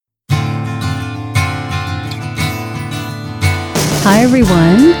Hi,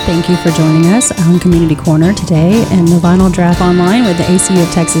 everyone. Thank you for joining us on Community Corner today in the Vinyl Draught Online with the ACU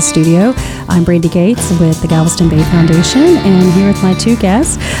of Texas studio. I'm Brandy Gates with the Galveston Bay Foundation, and here with my two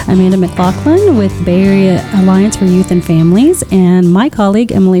guests, Amanda McLaughlin with the Bay Area Alliance for Youth and Families, and my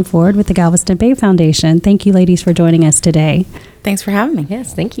colleague, Emily Ford with the Galveston Bay Foundation. Thank you, ladies, for joining us today. Thanks for having me.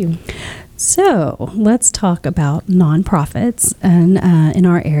 Yes, thank you. So let's talk about nonprofits and in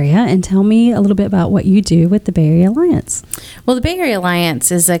our area, and tell me a little bit about what you do with the Bay Area Alliance. Well, the Bay Area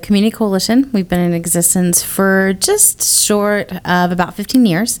Alliance is a community coalition. We've been in existence for just short of about 15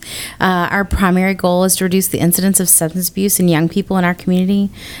 years. Our primary goal is to reduce the incidence of substance abuse in young people in our community.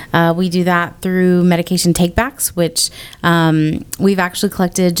 We do that through medication takebacks, which we've actually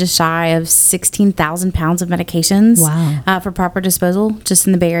collected just shy of 16,000 pounds of medications. Wow. For proper disposal just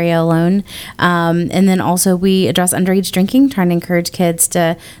in the Bay Area alone. And then also we address underage drinking, trying to encourage kids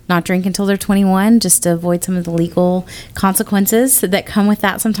to not drink until they're 21, just to avoid some of the legal consequences that come with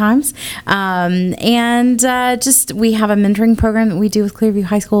that sometimes. Just we have a mentoring program that we do with Clearview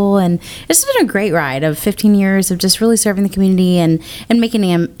High School, and it's been a great ride of 15 years of just really serving the community and making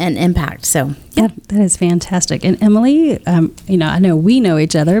an impact. So yeah. That is fantastic. And Emily, I know we know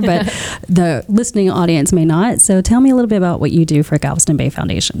each other, but the listening audience may not. So tell me a little bit about what you do for Galveston Bay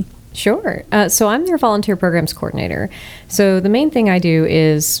Foundation. Sure. So I'm their volunteer programs coordinator. So the main thing I do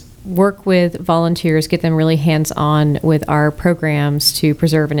is work with volunteers, get them really hands-on with our programs to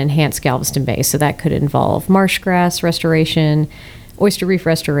preserve and enhance Galveston Bay. So that could involve marsh grass restoration, oyster reef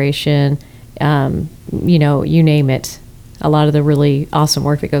restoration, you name it. A lot of the really awesome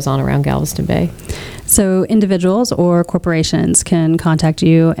work that goes on around Galveston Bay. So individuals or corporations can contact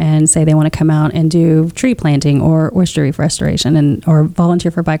you and say they want to come out and do tree planting or oyster reef restoration or volunteer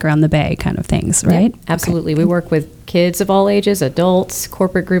for Bike Around the Bay kind of things, right? Yep, absolutely. Okay. We work with kids of all ages, adults,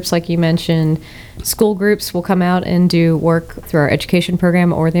 corporate groups like you mentioned. School groups will come out and do work through our education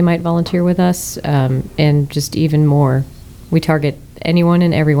program, or they might volunteer with us, and just even more. We target anyone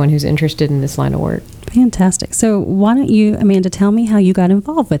and everyone who's interested in this line of work. Fantastic. So why don't you, Amanda, tell me how you got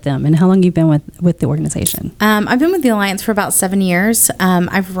involved with them and how long you've been with the organization? I've been with the Alliance for about 7 years.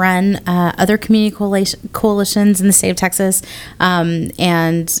 I've run other community coalitions in the state of Texas,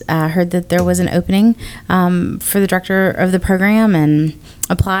 and heard that there was an opening for the director of the program, and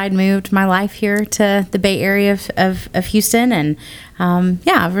applied, moved my life here to the Bay Area of Houston, and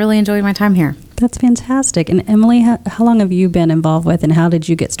I've really enjoyed my time here. That's fantastic. And Emily, how long have you been involved with, and how did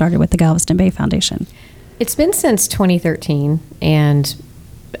you get started with the Galveston Bay Foundation? It's been since 2013, and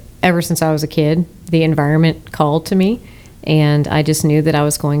ever since I was a kid, the environment called to me, and I just knew that I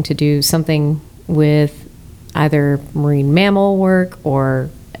was going to do something with either marine mammal work or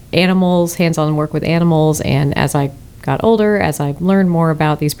animals, hands-on work with animals. And as I got older, as I learned more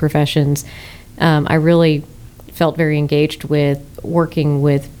about these professions, I really felt very engaged with working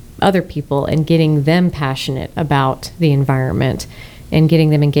with other people and getting them passionate about the environment and getting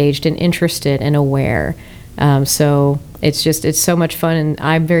them engaged and interested and aware. So it's so much fun, and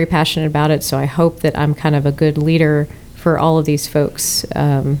I'm very passionate about it. So I hope that I'm kind of a good leader for all of these folks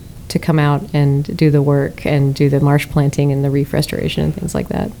to come out and do the work and do the marsh planting and the reef restoration and things like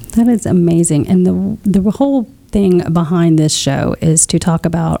that. That is amazing. And the whole thing behind this show is to talk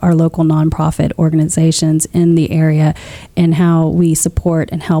about our local nonprofit organizations in the area and how we support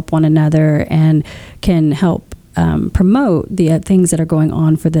and help one another and can help promote the things that are going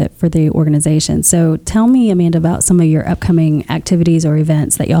on for the organization. So tell me, Amanda, about some of your upcoming activities or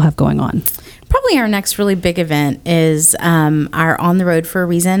events that y'all have going on. Probably our next really big event is our On the Road for a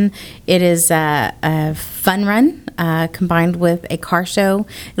Reason. It is a fun run combined with a car show.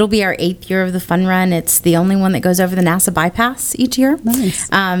 It'll be our 8th year of the fun run. It's the only one that goes over the NASA bypass each year. Nice.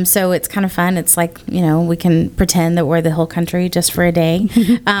 So it's kind of fun. It's like, we can pretend that we're the whole country just for a day.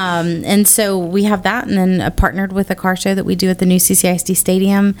 And so we have that, and then partnered with a car show that we do at the new CCISD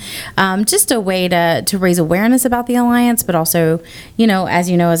Stadium. Just a way to raise awareness about the Alliance, but also, as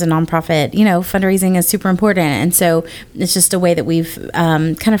you know, as a nonprofit, fundraising is super important. And so it's just a way that we've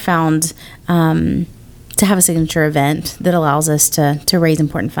kind of found to have a signature event that allows us to raise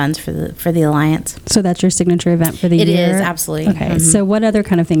important funds for the Alliance. So that's your signature event for the year? It is, absolutely. Okay. Mm-hmm. So what other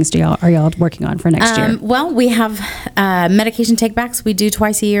kind of things are y'all working on for next year? Well, we have medication takebacks we do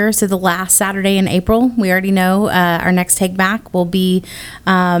twice a year. So the last Saturday in April, we already know our next takeback will be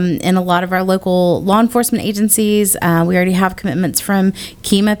in a lot of our local law enforcement agencies. We already have commitments from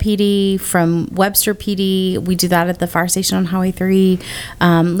Kemah PD, from Webster PD. We do that at the fire station on Highway 3.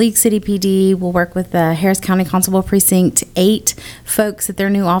 League City PD. We'll work with the Harris Harris County Constable Precinct 8 folks at their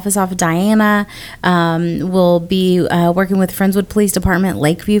new office off of Diana. We'll be working with Friendswood Police Department,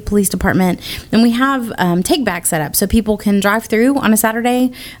 Lakeview Police Department, and we have take back set up so people can drive through on a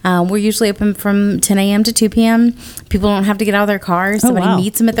Saturday. We're usually open from 10 a.m. to 2 p.m. People don't have to get out of their cars. Somebody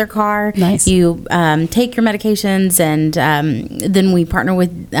meets them at their car. Nice. You take your medications, and then we partner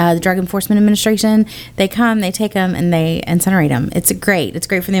with the Drug Enforcement Administration. They come, they take them, and they incinerate them. It's great. It's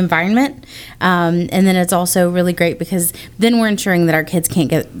great for the environment, and then it's also really great because then we're ensuring that our kids can't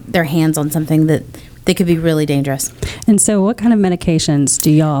get their hands on something that they could be really dangerous. And so what kind of medications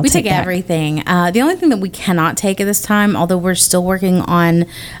do y'all We take take back? everything. The only thing that we cannot take at this time, although we're still working on,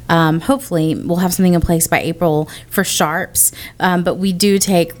 hopefully we'll have something in place by April for sharps, but we do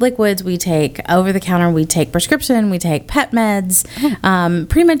take liquids, we take over-the-counter, we take prescription, we take pet meds,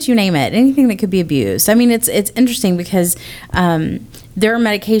 pretty much you name it, anything that could be abused. I mean, it's interesting because there are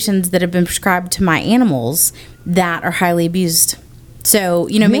medications that have been prescribed to my animals that are highly abused. So,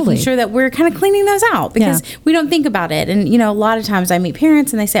 Really? making sure that we're kind of cleaning those out because we don't think about it. And, a lot of times I meet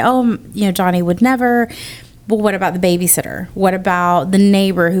parents and they say, oh, Johnny would never. Well, what about the babysitter? What about the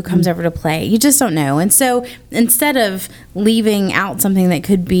neighbor who comes over to play? You just don't know. And so instead of leaving out something that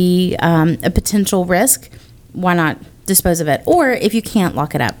could be a potential risk, why not dispose of it? Or if you can't,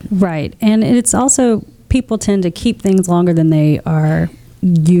 lock it up. Right. And it's also, people tend to keep things longer than they are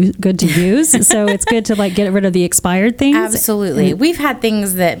good to use. So it's good to get rid of the expired things. Absolutely. We've had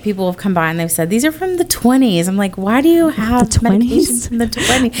things that people have come by and they've said, these are from the 20s. I'm like, why do you have medications from the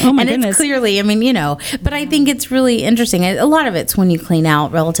 20s? Oh my and goodness. It's clearly, but I think it's really interesting. A lot of it's when you clean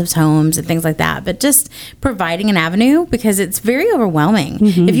out relatives' homes and things like that, but just providing an avenue because it's very overwhelming.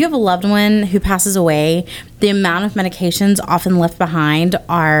 Mm-hmm. If you have a loved one who passes away, the amount of medications often left behind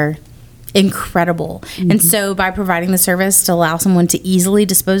are incredible. Mm-hmm. And so by providing the service to allow someone to easily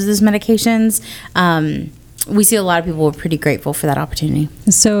dispose of those medications, we see a lot of people are pretty grateful for that opportunity.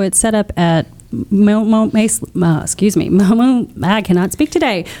 So it's set up at I cannot speak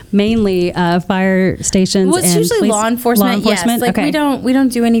today. Mainly fire stations. Well, it's and usually police, law enforcement. Yes, Okay. we don't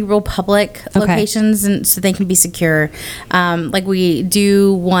do any real public locations, and so they can be secure. Like we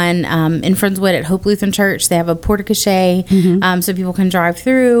do one in Friendswood at Hope Lutheran Church. They have a porte cochere, so people can drive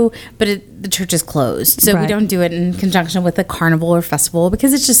through, but the church is closed, so we don't do it in conjunction with a carnival or festival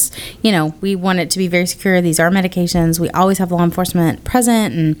because it's just we want it to be very secure. These are medications. We always have law enforcement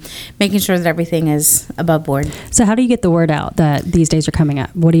present and making sure that everything is above board. So how do you get the word out that these days are coming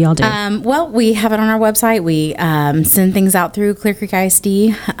up? What do y'all do? Well, we have it on our website. We send things out through Clear Creek ISD.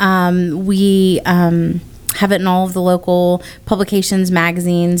 We have it in all of the local publications,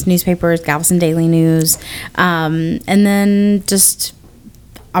 magazines, newspapers, Galveston Daily News, and then just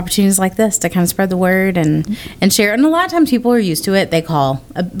opportunities like this to kind of spread the word and share. And a lot of times people are used to it. They call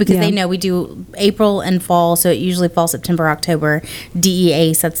because they know we do April and fall. So it usually fall, September, October.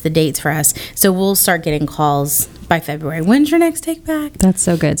 DEA sets the dates for us. So we'll start getting calls by February. When's your next take back? That's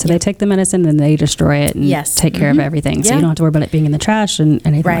so good. So they take the medicine, then they destroy it and take care of everything. So you don't have to worry about it being in the trash and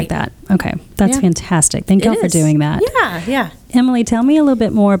anything like that. Okay. That's fantastic. Thank y'all for doing that. Yeah. Emily, tell me a little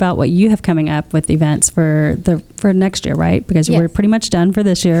bit more about what you have coming up with events for next year, right? Because we're pretty much done for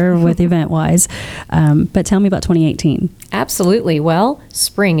this year with event-wise. But tell me about 2018. Absolutely. Well,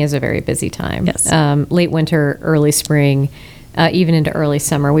 spring is a very busy time. Yes. Late winter, early spring, even into early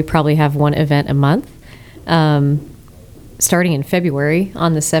summer. We probably have one event a month. Starting in February,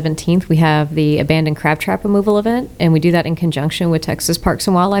 on the 17th, we have the Abandoned Crab Trap Removal event, and we do that in conjunction with Texas Parks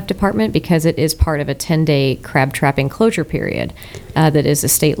and Wildlife Department because it is part of a 10-day crab trapping closure period that is a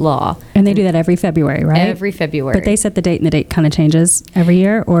state law. And they do that every February, right? Every February. But they set the date, and the date kind of changes every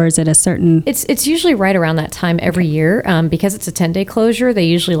year, or is it a certain... It's usually right around that time every year. Because it's a 10-day closure, they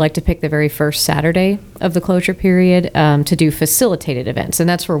usually like to pick the very first Saturday of the closure period to do facilitated events, and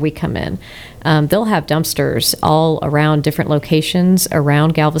that's where we come in. They'll have dumpsters all around different locations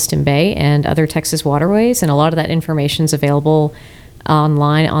around Galveston Bay and other Texas waterways, and a lot of that information is available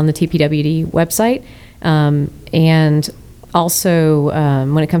online on the TPWD website. And also,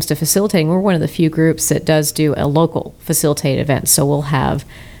 when it comes to facilitating, we're one of the few groups that does do a local facilitated event. So we'll have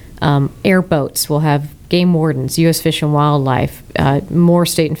airboats, we'll have game wardens, U.S. Fish and Wildlife, more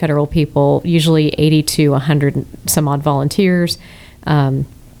state and federal people, usually 80 to 100 some odd volunteers,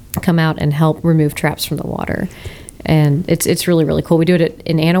 come out and help remove traps from the water. And it's really, really cool. We do it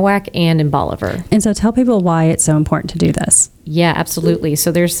in Anahuac and in Bolivar. And so tell people why it's so important to do this. Yeah, absolutely.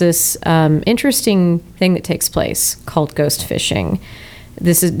 So there's this interesting thing that takes place called ghost fishing.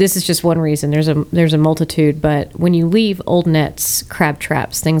 This is just one reason. There's a multitude, but when you leave old nets, crab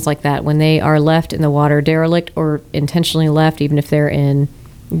traps, things like that, when they are left in the water derelict or intentionally left, even if they're in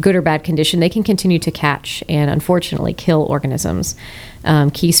good or bad condition, they can continue to catch and unfortunately kill organisms.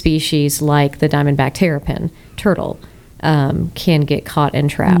 Key species like the diamondback terrapin turtle can get caught and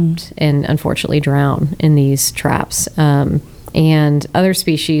trapped and unfortunately drown in these traps. And other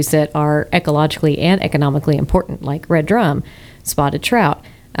species that are ecologically and economically important, like red drum, spotted trout,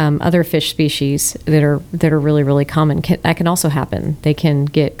 other fish species that are really, really common, that can also happen. They can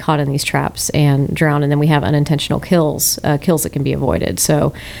get caught in these traps and drown, and then we have unintentional kills that can be avoided.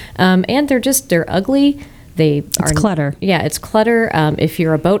 So, and they're ugly. It's clutter. Yeah, it's clutter. If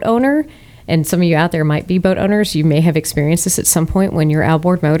you're a boat owner, and some of you out there might be boat owners, you may have experienced this at some point when your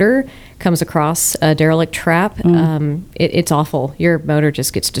outboard motor comes across a derelict trap. It's awful. Your motor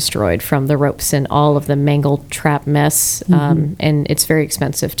just gets destroyed from the ropes and all of the mangled trap mess, and it's very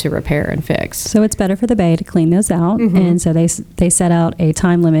expensive to repair and fix. So it's better for the Bay to clean those out, and so they set out a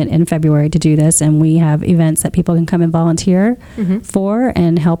time limit in February to do this, and we have events that people can come and volunteer for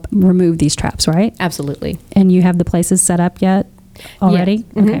and help remove these traps, right? Absolutely. And you have the places set up yet? Already?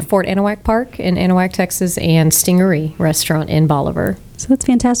 Yeah. Okay. Fort Anahuac Park in Anahuac, Texas, and Stingery Restaurant in Bolivar. So that's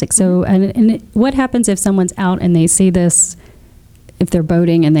fantastic. So, what happens if someone's out and they see this? If they're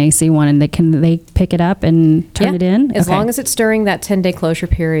boating and they see one, and they pick it up and turn it in? As long as it's during that 10-day closure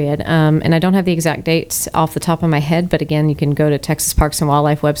period. And I don't have the exact dates off the top of my head, but again, you can go to Texas Parks and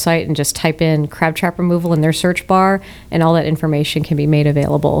Wildlife website and just type in crab trap removal in their search bar, and all that information can be made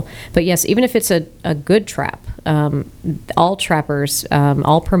available. But yes, even if it's a good trap, all trappers,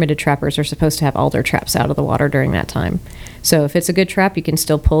 all permitted trappers are supposed to have all their traps out of the water during that time. So if it's a good trap, you can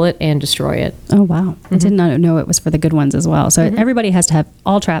still pull it and destroy it. Oh, wow. I did not know it was for the good ones as well. So everybody has to have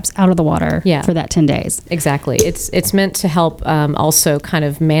all traps out of the water for that 10 days. Exactly. It's meant to help also kind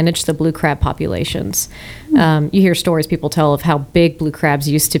of manage the blue crab populations. You hear stories people tell of how big blue crabs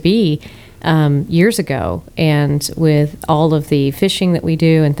used to be years ago. And with all of the fishing that we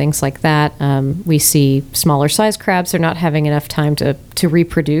do and things like that, we see smaller size crabs. They're not having enough time to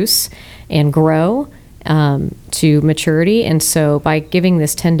reproduce and grow to maturity. And so by giving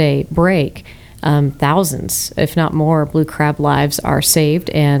this 10-day break, thousands, if not more, blue crab lives are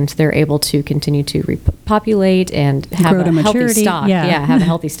saved, and they're able to continue to repopulate and have a healthy stock. Have a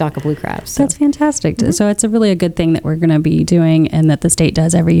healthy stock of blue crabs. So. That's fantastic. So it's really a good thing that we're going to be doing, and that the state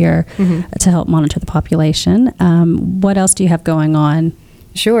does every year to help monitor the population. What else do you have going on?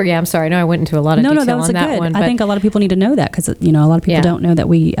 Sure. Yeah. I'm sorry. I know I went into a lot of detail on that one. I think a lot of people need to know that, because a lot of people don't know that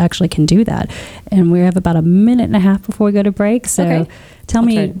we actually can do that. And we have about a minute and a half before we go to break. So tell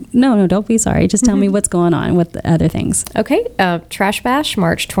me. No, don't be sorry. Just tell me what's going on with the other things. Okay. Trash Bash,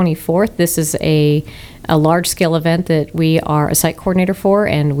 March 24th. This is a large scale event that we are a site coordinator for,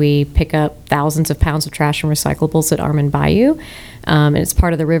 and we pick up thousands of pounds of trash and recyclables at Armand Bayou. And it's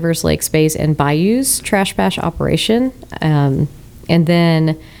part of the Rivers, Lakes, Bays, and Bayous Trash Bash operation. And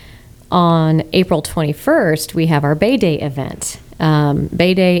then on April 21st, we have our Bay Day event.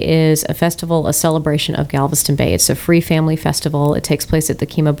 Bay Day is a festival, a celebration of Galveston Bay. It's a free family festival. It takes place at the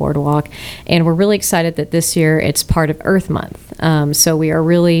Kemah Boardwalk. And we're really excited that this year it's part of Earth Month. So we are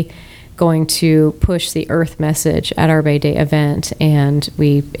really going to push the Earth message at our Bay Day event. And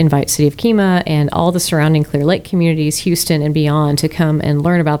we invite City of Kemah and all the surrounding Clear Lake communities, Houston and beyond, to come and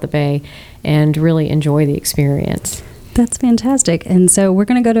learn about the Bay and really enjoy the experience. That's fantastic. And so we're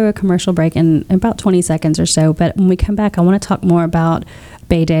going to go to a commercial break in about 20 seconds or so. But when we come back, I want to talk more about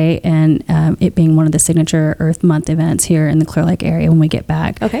Bay Day and it being one of the signature Earth Month events here in the Clear Lake area when we get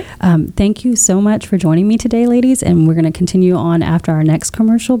back. Okay. Thank you so much for joining me today, ladies. And we're going to continue on after our next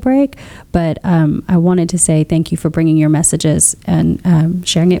commercial break. But I wanted to say thank you for bringing your messages and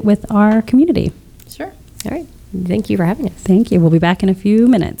sharing it with our community. Sure. All right. Thank you for having us. Thank you. We'll be back in a few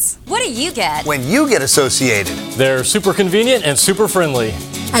minutes. What do you get when you get associated? They're super convenient and super friendly.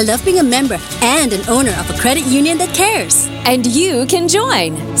 I love being a member and an owner of a credit union that cares. And you can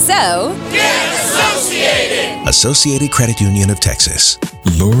join. So, get associated! Associated Credit Union of Texas.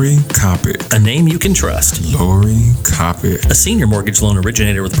 Lori Coppett. A name you can trust. Lori Coppett. A senior mortgage loan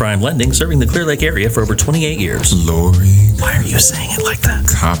originator with Prime Lending, serving the Clear Lake area for over 28 years. Lori. Why are you saying it like that?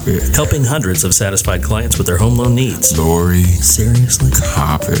 Coppett. Helping hundreds of satisfied clients with their home loan needs. Lori. Seriously?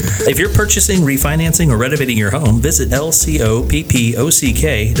 Coppett. If you're purchasing, refinancing, or renovating your home, visit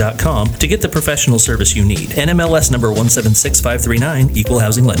lcoppock.com to get the professional service you need. NMLS number 176539, Equal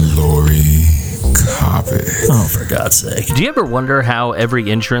Housing Lender. Lori Coppett. Oh, for God's sake. Do you ever wonder how every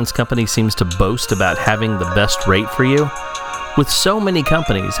insurance company seems to boast about having the best rate for you? With so many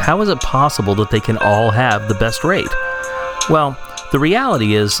companies, how is it possible that they can all have the best rate? Well, the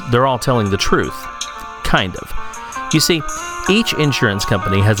reality is they're all telling the truth. Kind of. You see, each insurance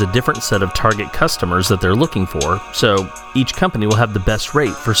company has a different set of target customers that they're looking for, so each company will have the best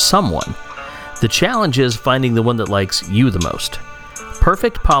rate for someone. The challenge is finding the one that likes you the most.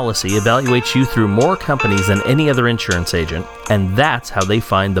 Perfect Policy evaluates you through more companies than any other insurance agent, and that's how they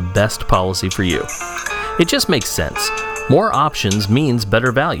find the best policy for you. It just makes sense. More options means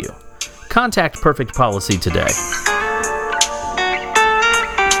better value. Contact Perfect Policy today.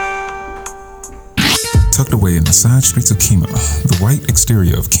 Tucked away in the side streets of Kemah, the white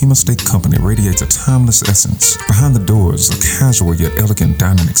exterior of Kemah Steak Company radiates a timeless essence. Behind the doors, a casual yet elegant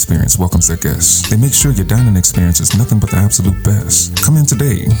dining experience welcomes their guests. They make sure your dining experience is nothing but the absolute best. Come in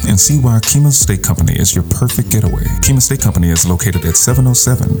today and see why Kemah Steak Company is your perfect getaway. Kemah Steak Company is located at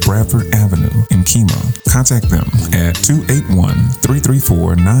 707 Bradford Avenue in Kemah. Contact them at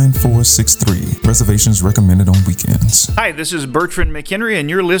 281-334-9463. Reservations recommended on weekends. Hi, this is Bertrand McHenry, and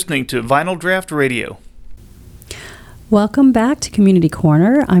you're listening to Vinyl Draught Radio. Welcome back to Community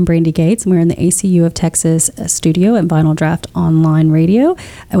Corner. I'm Brandy Gates, and we're in the ACU of Texas studio at Vinyl Draught Online Radio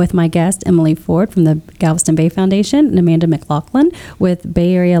with my guest, Emily Ford from the Galveston Bay Foundation and Amanda McLaughlin with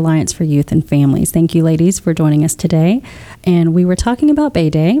Bay Area Alliance for Youth and Families. Thank you, ladies, for joining us today. And we were talking about Bay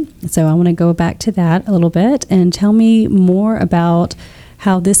Day, so I want to go back to that a little bit and tell me more about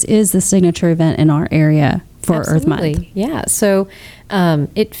how this is the signature event in our area for Absolutely. Earth Month. Yeah, so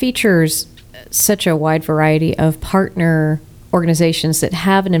it features such a wide variety of partner organizations that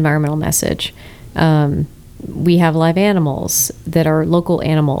have an environmental message. We have live animals that are local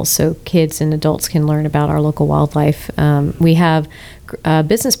animals, so kids and adults can learn about our local wildlife. We have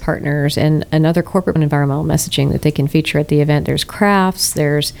business partners and other corporate environmental messaging that they can feature at the event. There's crafts,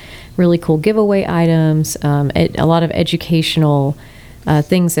 there's really cool giveaway items, a lot of educational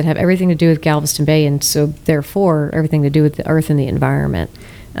things that have everything to do with Galveston Bay, and so therefore everything to do with the earth and the environment.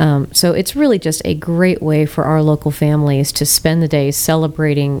 So it's really just a great way for our local families to spend the day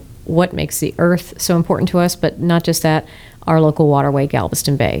celebrating what makes the earth so important to us, but not just that, our local waterway,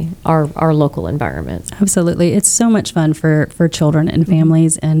 Galveston Bay, our local environment. Absolutely. It's so much fun for children and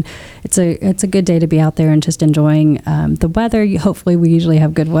families, and it's a good day to be out there and just enjoying the weather. Hopefully we usually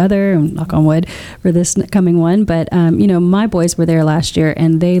have good weather, knock on wood, for this coming one. But, my boys were there last year,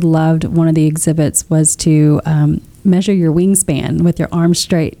 and they loved one of the exhibits was to measure your wingspan with your arms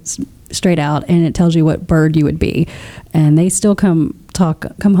straight out, and it tells you what bird you would be. And they still come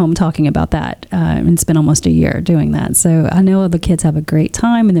home talking about that, and it's been almost a year doing that. So I know the kids have a great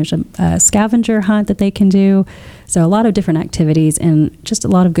time, and there's a scavenger hunt that they can do. So a lot of different activities and just a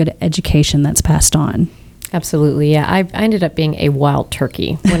lot of good education that's passed on. Absolutely, yeah. I ended up being a wild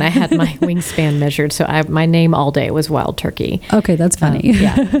turkey when I had my wingspan measured. So my name all day was Wild Turkey. Okay, that's funny.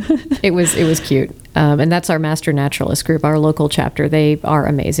 Yeah, it was cute. And that's our Master Naturalist group, our local chapter. They are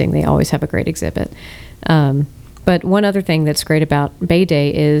amazing. They always have a great exhibit. But one other thing that's great about Bay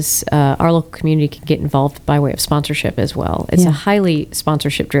Day is our local community can get involved by way of sponsorship as well. It's a highly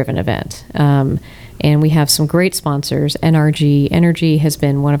sponsorship-driven event. And we have some great sponsors. NRG Energy has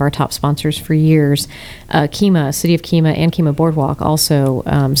been one of our top sponsors for years. Kemah, City of Kemah, and Kemah Boardwalk also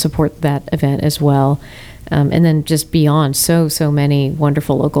support that event as well. And then just beyond, so many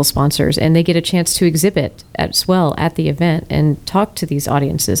wonderful local sponsors. And they get a chance to exhibit as well at the event and talk to these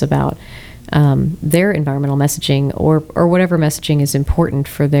audiences about their environmental messaging or whatever messaging is important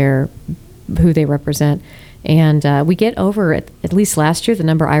for who they represent. And we get over, at least last year, the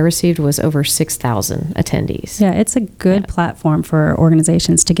number I received was over 6,000 attendees. Yeah, it's a good platform for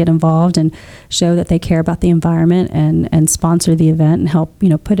organizations to get involved and show that they care about the environment and sponsor the event and help,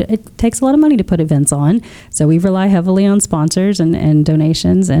 it takes a lot of money to put events on. So we rely heavily on sponsors and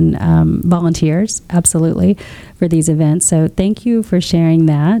donations and volunteers, absolutely, for these events. So thank you for sharing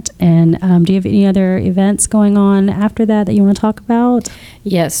that. And do you have any other events going on after that you want to talk about?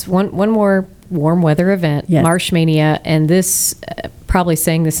 Yes, one more warm weather event, Marsh Mania, and this, probably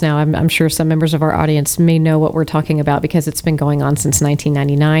saying this now, I'm sure some members of our audience may know what we're talking about because it's been going on since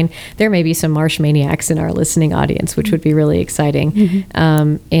 1999. There may be some Marsh Maniacs in our listening audience, which would be really exciting.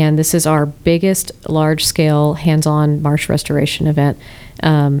 Mm-hmm. And this is our biggest large-scale hands-on marsh restoration event.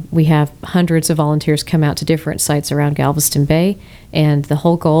 We have hundreds of volunteers come out to different sites around Galveston Bay, and the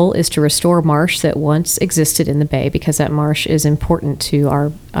whole goal is to restore marsh that once existed in the bay, because that marsh is important to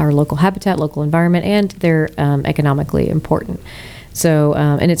our local habitat, local environment, and they're economically important. So,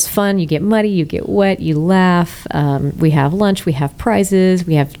 and it's fun. You get muddy, you get wet, you laugh. We have lunch, we have prizes,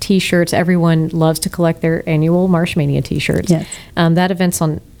 we have T-shirts. Everyone loves to collect their annual Marsh Mania T-shirts. Yes. That event's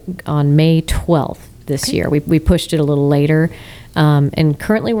on May 12th this year. We pushed it a little later. And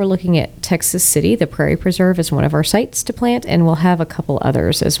currently we're looking at Texas City, the Prairie Preserve, as one of our sites to plant, and we'll have a couple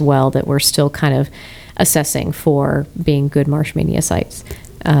others as well that we're still kind of assessing for being good marsh mania sites.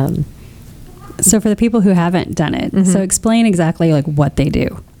 So for the people who haven't done it, so explain exactly like what they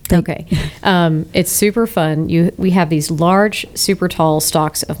do. Okay. It's super fun. We have these large, super tall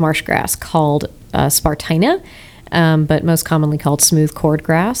stalks of marsh grass called Spartina, but most commonly called smooth cord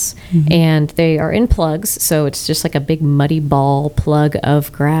grass. And they are in plugs, so it's just like a big muddy ball plug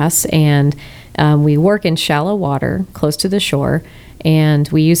of grass. And we work in shallow water close to the shore, and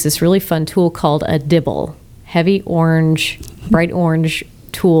we use this really fun tool called a dibble, heavy orange, bright orange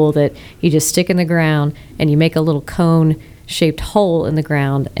tool that you just stick in the ground, and you make a little cone shaped hole in the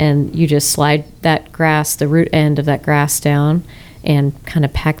ground, and you just slide that grass, the root end of that grass, down and kind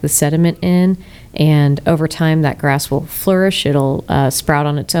of pack the sediment in. And over time, that grass will flourish. It'll sprout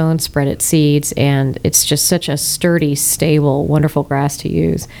on its own, spread its seeds, and it's just such a sturdy, stable, wonderful grass to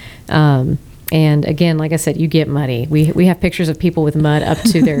use. And again, like I said, you get muddy. We have pictures of people with mud up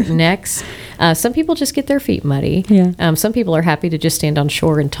to their necks. Some people just get their feet muddy. Yeah. Some people are happy to just stand on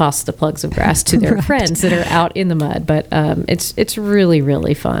shore and toss the plugs of grass to their friends that are out in the mud. But it's really,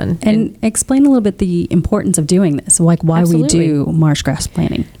 really fun. And explain a little bit the importance of doing this, like why Absolutely. we do marsh grass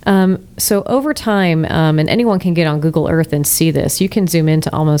planting. So over time, and anyone can get on Google Earth and see this, you can zoom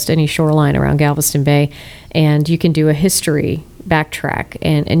into almost any shoreline around Galveston Bay, and you can do a history backtrack,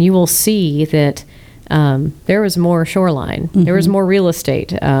 and you will see that there was more shoreline. There was more real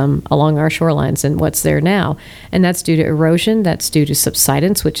estate along our shorelines than what's there now. And that's due to erosion, that's due to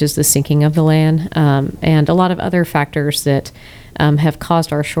subsidence, which is the sinking of the land, and a lot of other factors that have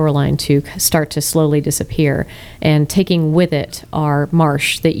caused our shoreline to start to slowly disappear, and taking with it our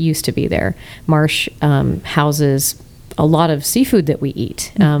marsh that used to be there. Marsh houses a lot of seafood that we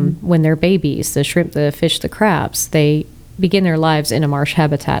eat. When they're babies, the shrimp, the fish, the crabs, they begin their lives in a marsh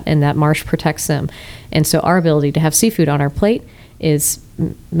habitat, and that marsh protects them. And so our ability to have seafood on our plate is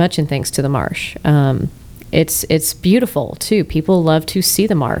much in thanks to the marsh. It's beautiful too. People love to see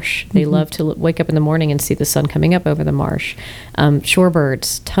the marsh. They love to wake up in the morning and see the sun coming up over the marsh.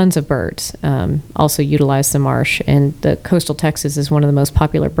 Shorebirds, tons of birds, also utilize the marsh. And the coastal Texas is one of the most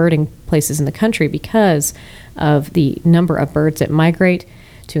popular birding places in the country because of the number of birds that migrate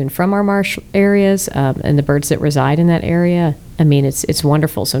to and from our marsh areas, and the birds that reside in that area. I mean, it's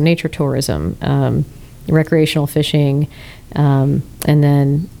wonderful. So nature tourism, recreational fishing, and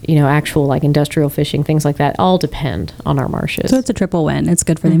then, actual like industrial fishing, things like that, all depend on our marshes. So it's a triple win. It's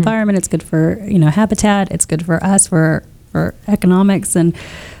good for the environment. It's good for, habitat. It's good for us, for economics. And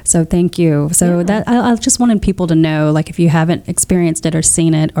so thank you. So that I just wanted people to know, like, if you haven't experienced it or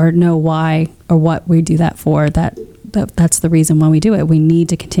seen it or know why or what we do that for, that's the reason why we do it. We need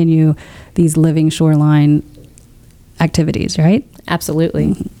to continue these living shoreline activities, right?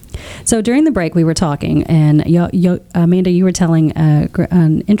 Absolutely. So during the break, we were talking, and Amanda, you were telling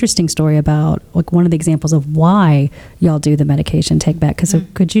an interesting story about like one of the examples of why y'all do the medication take back. So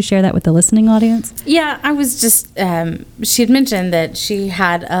could you share that with the listening audience? Yeah, I was just, she had mentioned that she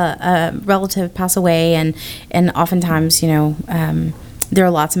had a relative pass away, and oftentimes, there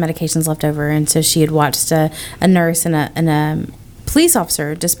are lots of medications left over. And so she had watched a nurse and a police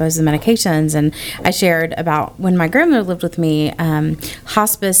officer dispose of the medications. And I shared about when my grandmother lived with me,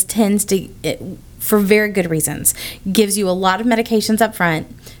 hospice tends to, for very good reasons, gives you a lot of medications up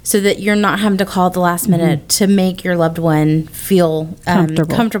front so that you're not having to call at the last minute to make your loved one feel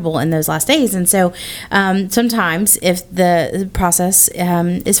comfortable in those last days. And so sometimes if the process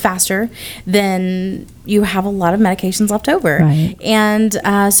is faster, then you have a lot of medications left over. Right. And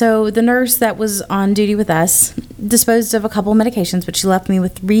so the nurse that was on duty with us disposed of a couple of medications, but she left me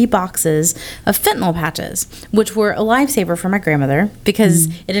with 3 boxes of fentanyl patches, which were a lifesaver for my grandmother because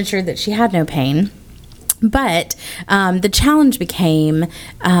it ensured that she had no pain. But the challenge became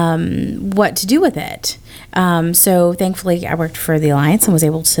what to do with it. So thankfully, I worked for the Alliance and was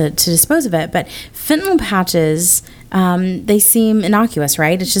able to dispose of it. But fentanyl patches, they seem innocuous,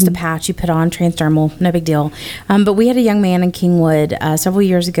 right? It's just a patch you put on, transdermal, no big deal. But we had a young man in Kingwood several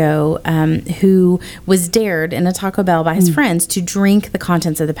years ago who was dared in a Taco Bell by his friends to drink the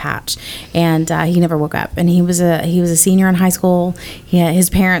contents of the patch, and he never woke up. And he was a senior in high school. His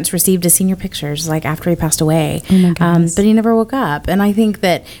parents received his senior pictures like after he passed away, but he never woke up. And I think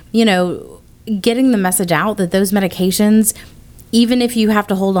that getting the message out that those medications, even if you have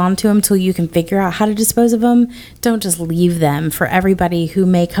to hold on to them till you can figure out how to dispose of them, don't just leave them for everybody who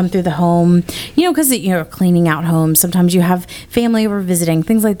may come through the home, because cleaning out homes. Sometimes you have family over visiting,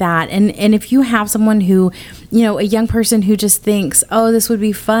 things like that. And if you have someone who, a young person who just thinks, oh, this would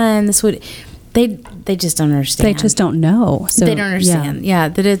be fun, They just don't understand. They just don't know. So they don't understand. Yeah,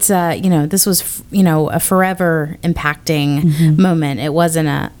 that it's this was a forever impacting moment. It wasn't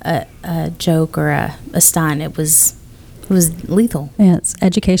a joke or a stunt. It was lethal. Yes,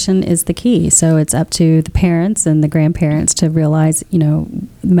 education is the key. So it's up to the parents and the grandparents to realize,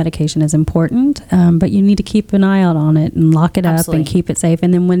 medication is important, but you need to keep an eye out on it and lock it up and keep it safe.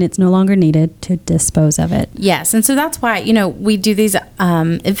 And then when it's no longer needed, to dispose of it. Yes, and so that's why, we do these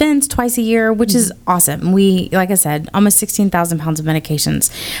events twice a year, which is awesome. We, like I said, almost 16,000 pounds of medications.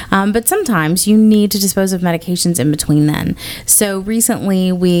 But sometimes you need to dispose of medications in between then. So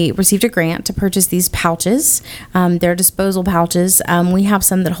recently we received a grant to purchase these pouches. They're disposable pouches. We have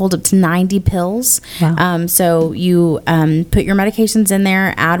some that hold up to 90 pills. Wow. So you put your medications in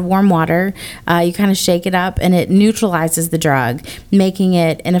there, add warm water, you kind of shake it up, and it neutralizes the drug, making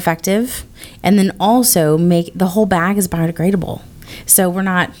it ineffective. And then also the whole bag is biodegradable. So we're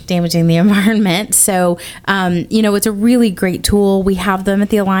not damaging the environment. So, it's a really great tool. We have them at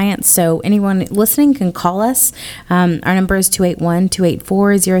the Alliance. So anyone listening can call us. Our number is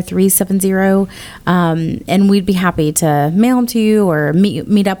 281-284-0370. And we'd be happy to mail them to you or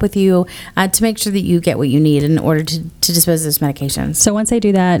meet up with you to make sure that you get what you need in order to dispose of those medications. So once they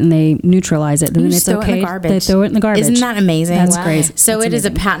do that and they neutralize it, then it's okay. They throw it in the garbage. Isn't that amazing? That's crazy. So That's it is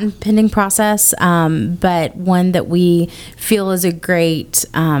a patent pending process, but one that we feel is a great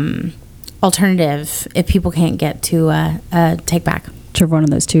alternative if people can't get to take back to one of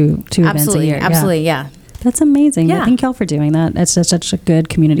those two events a year. Absolutely, yeah. That's amazing. Yeah. Thank y'all for doing that. That's just such a good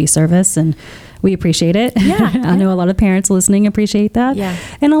community service, and we appreciate it. Yeah. I know a lot of parents listening appreciate that. Yeah.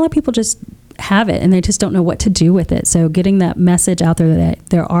 And a lot of people just have it and they just don't know what to do with it. So getting that message out there that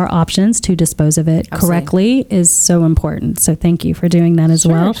there are options to dispose of it correctly is so important. So thank you for doing that as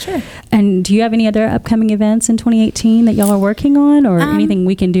well. Sure. And do you have any other upcoming events in 2018 that y'all are working on, or anything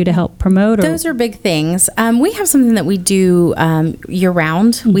we can do to help promote? Or? Those are big things. We have something that we do year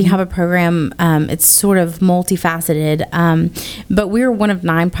round. Mm-hmm. We have a program. It's sort of multifaceted, but we're one of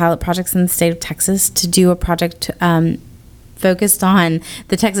 9 pilot projects in the state of Texas to do a project focused on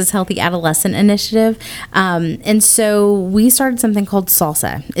the Texas Healthy Adolescent Initiative. And so we started something called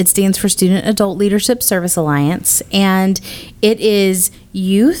SALSA. It stands for Student Adult Leadership Service Alliance, and it is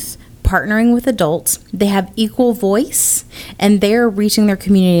youth partnering with adults. They have equal voice, and they're reaching their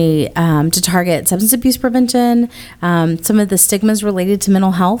community to target substance abuse prevention, some of the stigmas related to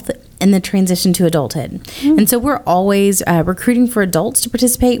mental health, and the transition to adulthood. Mm. And so we're always recruiting for adults to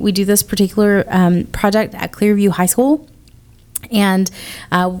participate. We do this particular project at Clearview High School. And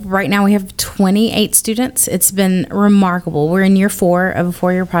right now we have 28 students. It's been remarkable. We're in year 4 of a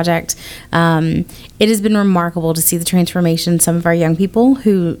 4-year project. It has been remarkable to see the transformation. Some of our young people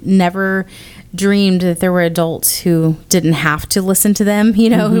who never dreamed that there were adults who didn't have to listen to them,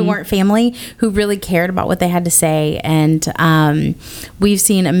 who weren't family, who really cared about what they had to say. And we've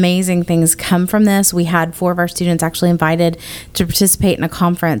seen amazing things come from this. We had 4 of our students actually invited to participate in a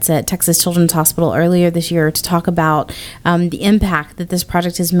conference at Texas Children's Hospital earlier this year to talk about the impact that this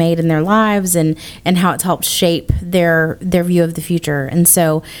project has made in their lives and how it's helped shape their view of the future. And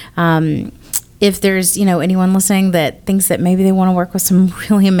so if there's, anyone listening that thinks that maybe they want to work with some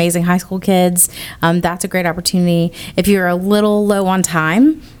really amazing high school kids, that's a great opportunity. If you're a little low on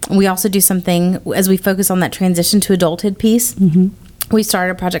time, we also do something as we focus on that transition to adulthood piece. Mm-hmm. We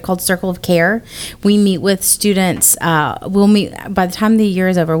started a project called Circle of Care. We meet with students. We'll meet by the time the year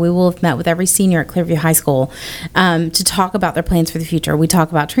is over. We will have met with every senior at Clearview High School to talk about their plans for the future. We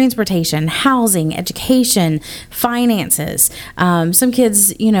talk about transportation, housing, education, finances. Some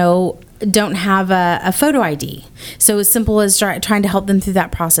kids, don't have a photo ID. So as simple as trying to help them through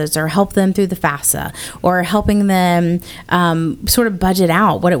that process, or help them through the FAFSA, or helping them sort of budget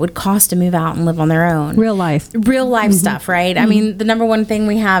out what it would cost to move out and live on their own. Real life mm-hmm. stuff, right? Mm-hmm. I mean, the number one thing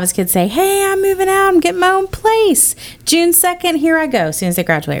we have is kids say, hey, I'm moving out, I'm getting my own place. June 2nd, here I go, as soon as they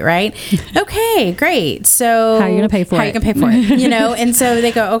graduate, right? Okay, great. So how are you going to pay for it? How are you going to pay for it? And so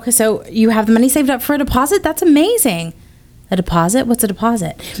they go, okay, so you have the money saved up for a deposit? That's amazing. A deposit? What's a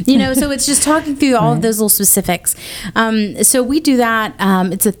deposit? So it's just talking through all of those little specifics. So we do that.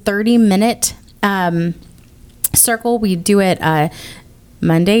 It's a 30-minute circle. We do it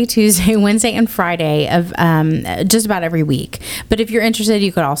Monday, Tuesday, Wednesday, and Friday of just about every week. But if you're interested,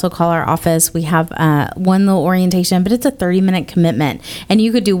 you could also call our office. We have one little orientation, but it's a 30-minute commitment. And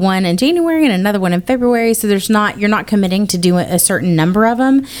you could do one in January and another one in February. So you're not committing to do a certain number of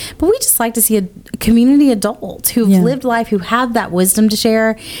them. But we just like to see a community adults who've lived life, who have that wisdom to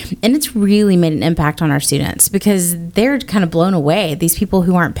share. And it's really made an impact on our students because they're kind of blown away. These people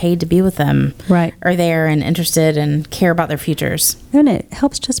who aren't paid to be with them are there and interested and care about their futures. And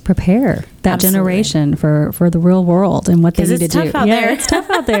helps just prepare that Absolutely. generation for the real world and what they need to do. It's tough out there. It's tough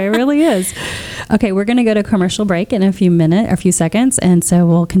out there. It really is. Okay, we're going to go to commercial break in a few seconds, and so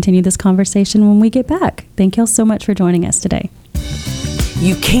we'll continue this conversation when we get back. Thank you all so much for joining us today.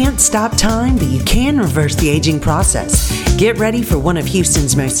 You can't stop time, but you can reverse the aging process. Get ready for one of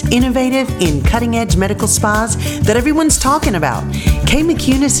Houston's most innovative and cutting-edge medical spas that everyone's talking about. Kay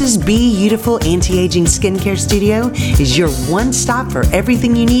McCunis's Be Beautiful Anti-Aging Skincare Studio is your one-stop for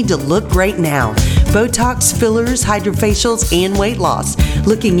everything you need to look great now. Botox, fillers, hydrofacials, and weight loss.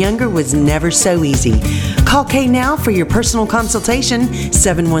 Looking younger was never so easy. Call Kay now for your personal consultation,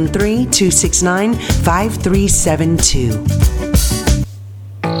 713-269-5372.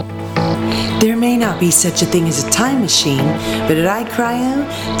 There may not be such a thing as a time machine, but at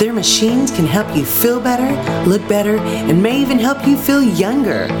iCryo, their machines can help you feel better, look better, and may even help you feel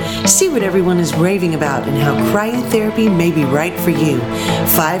younger. See what everyone is raving about and how cryotherapy may be right for you.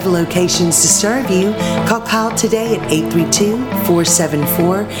 5 locations to serve you. Call Kyle today at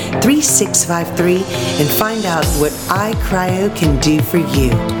 832-474-3653 and find out what iCryo can do for you.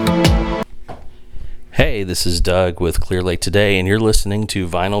 Hey, this is Doug with Clear Lake Today, and you're listening to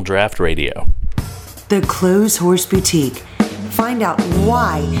Vinyl Draught Radio. The Clothes Horse Boutique. Find out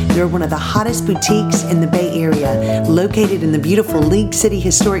why they're one of the hottest boutiques in the Bay Area. Located in the beautiful League City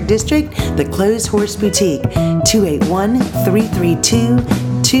Historic District, the Clothes Horse Boutique,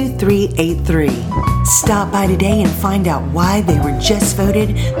 281-332-2383. Stop by today and find out why they were just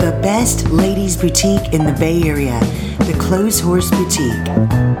voted the best ladies boutique in the Bay Area. The Clothes Horse Boutique.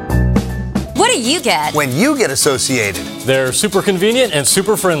 What do you get when you get associated? They're super convenient and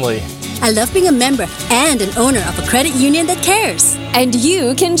super friendly. I love being a member and an owner of a credit union that cares. And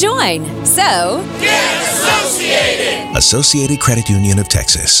you can join. So, get associated! Associated Credit Union of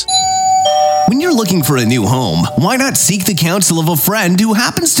Texas. When you're looking for a new home, why not seek the counsel of a friend who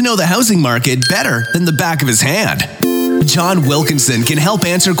happens to know the housing market better than the back of his hand? John Wilkinson can help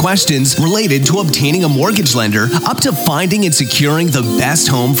answer questions related to obtaining a mortgage lender up to finding and securing the best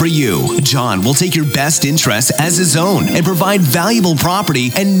home for you. John will take your best interests as his own and provide valuable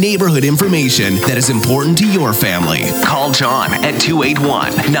property and neighborhood information that is important to your family. Call John at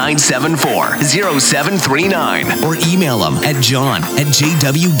 281-974-0739 or email him at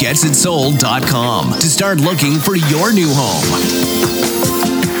john@jwgetsitsold.com to start looking for your new home.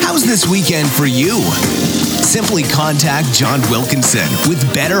 How's this weekend for you? Simply contact John Wilkinson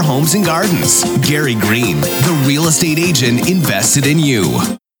with Better Homes and Gardens. Gary Green, the real estate agent invested in you.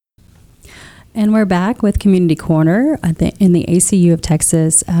 And we're back with Community Corner in the ACU of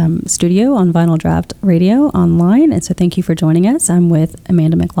Texas studio on Vinyl Draught Radio online. And so thank you for joining us. I'm with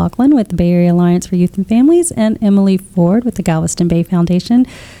Amanda McLaughlin with the Bay Area Alliance for Youth and Families and Emily Ford with the Galveston Bay Foundation.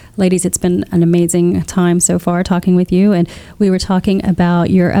 Ladies, it's been an amazing time so far talking with you. And we were talking about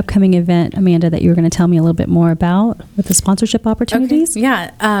your upcoming event, Amanda, that you were going to tell me a little bit more about with the sponsorship opportunities. Okay.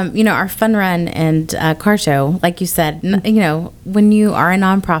 Yeah. Our fun run and car show, like you said, when you are a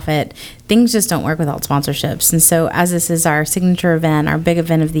nonprofit, things just don't work without sponsorships. And so as this is our signature event, our big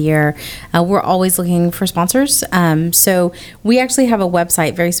event of the year, we're always looking for sponsors. So we actually have a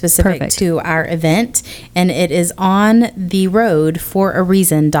website very specific to our event, and it is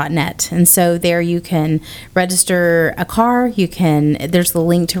ontheroadforareason.net. And so there you can register a car. There's the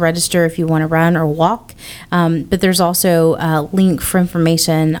link to register if you want to run or walk. But there's also a link for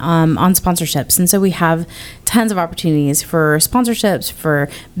information on sponsorships. And so we have tons of opportunities for sponsorships, for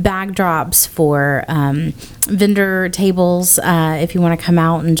bag drops, for vendor tables if you want to come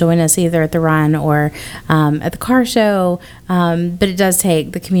out and join us either at the run or at the car show. But it does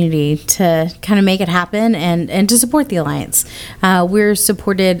take the community to kind of make it happen and to support the Alliance. We're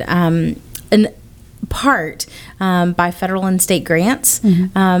supported in part by federal and state grants,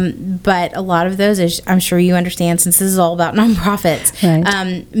 but a lot of those, as I'm sure you understand, since this is all about nonprofits,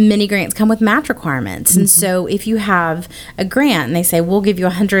 many grants come with match requirements. And so if you have a grant and they say, we'll give you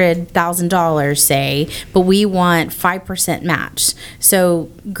 $100,000, say, but we want 5% match. So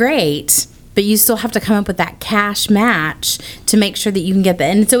great, but you still have to come up with that cash match to make sure that you can get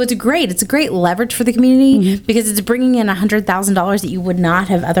that. And so it's a great leverage for the community because it's bringing in $100,000 that you would not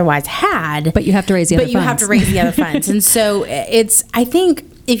have otherwise had. But you have to raise the other funds. But you have to raise the other funds. And so I think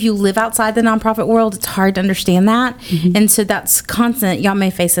if you live outside the nonprofit world, it's hard to understand that. And so that's constant. Y'all may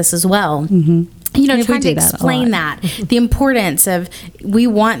face this as well. trying to explain that the importance of, we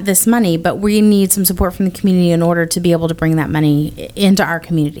want this money, but we need some support from the community in order to be able to bring that money into our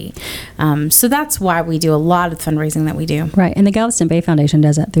community. So that's why we do a lot of fundraising that we do. Right. And the Galveston Bay Foundation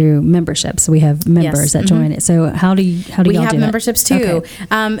does that through memberships. We have members that join it. So how do y'all do that? We have memberships too. Okay.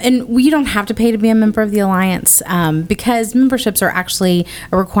 And you don't have to pay to be a member of the Alliance, because memberships are actually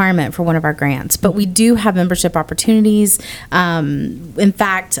a requirement for one of our grants. But we do have membership opportunities. In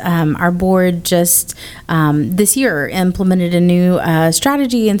fact, our board just this year implemented a new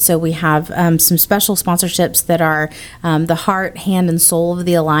strategy, and so we have some special sponsorships that are the heart, hand, and soul of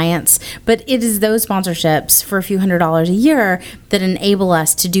the Alliance. But it is those sponsorships for a few $100s a year that enable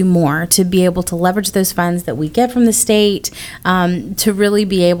us to do more, to be able to leverage those funds that we get from the state, to really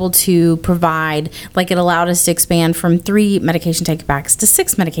be able to provide, like it allowed us to expand from 3 medication take-backs to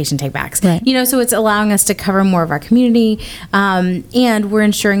 6 medication take-backs. Right. So it's allowing us to cover more of our community, and we're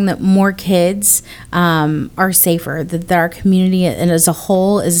ensuring that more kids are safer, that our community and as a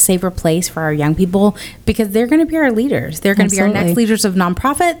whole is a safer place for our young people, because they're going to be our leaders. They're going to be our next leaders of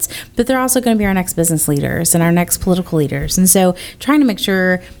nonprofits, but they're also going to be our next business leaders and our next political leaders. And so trying to make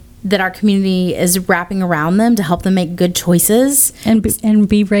sure that our community is wrapping around them to help them make good choices and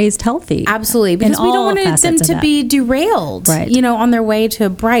be raised healthy. Absolutely, because we don't want them to be derailed, on their way to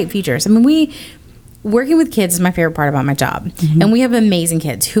bright futures. I mean, working with kids is my favorite part about my job, and we have amazing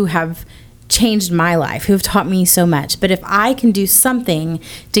kids who have changed my life, who have taught me so much. But if I can do something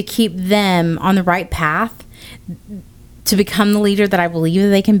to keep them on the right path to become the leader that I believe that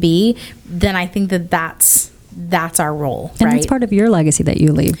they can be, then I think that that's our role, and that's part of your legacy that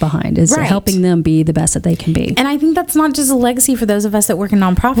you leave behind, is helping them be the best that they can be. And I think that's not just a legacy for those of us that work in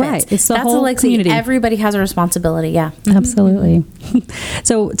nonprofits. Right. It's that's whole a legacy. community. Everybody has a responsibility. Yeah. Absolutely.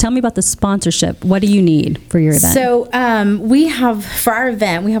 So tell me about the sponsorship. What do you need for your event? So we have, for our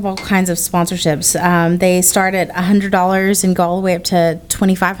event, we have all kinds of sponsorships. They start at $100 and go all the way up to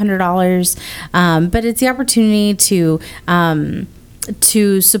 $2,500. But it's the opportunity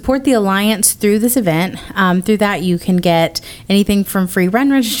to support the Alliance through this event. Through that, you can get anything from free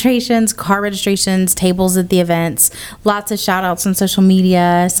run registrations, car registrations, tables at the events, lots of shout outs on social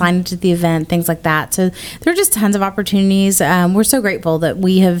media, signage at the event, things like that. So there are just tons of opportunities. We're so grateful that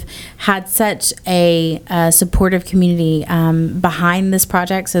we have had such a supportive community behind this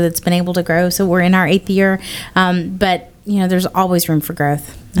project, so that's been able to grow. So we're in our 8th year, but there's always room for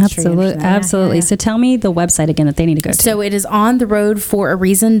growth. Absolutely. So tell me the website again that they need to go to. So it is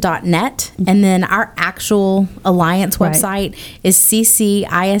ontheroadforareason.net, and then our actual Alliance website is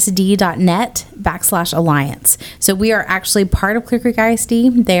ccisd.net/Alliance. So we are actually part of Clear Creek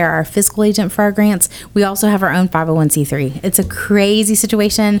ISD. They are our fiscal agent for our grants. We also have our own 501c3. It's a crazy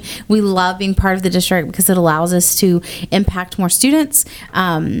situation. We love being part of the district because it allows us to impact more students.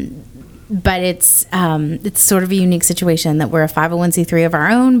 But it's sort of a unique situation that we're a 501c3 of our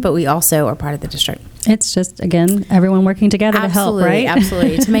own, but we also are part of the district. It's just, again, everyone working together to help, right?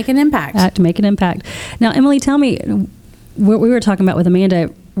 Absolutely, to make an impact. To make an impact. Now, Emily, tell me, what we were talking about with Amanda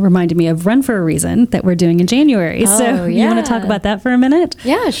reminded me of Run for a Reason that we're doing in January. So you want to talk about that for a minute?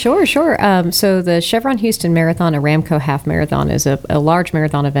 Yeah, sure. So the Chevron Houston Marathon, a Ramco Half Marathon, is a large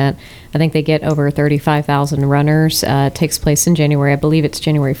marathon event. I think they get over 35,000 runners. It takes place in January. I believe it's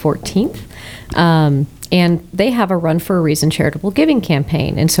January 14th. And they have a Run for a Reason charitable giving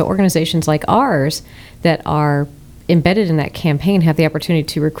campaign. And so organizations like ours that are embedded in that campaign have the opportunity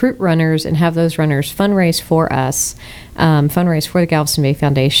to recruit runners and have those runners fundraise for us, fundraise for the Galveston Bay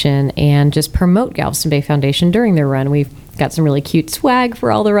Foundation, and just promote Galveston Bay Foundation during their run. We've got some really cute swag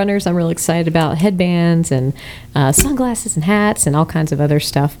for all the runners. I'm really excited about headbands and sunglasses and hats and all kinds of other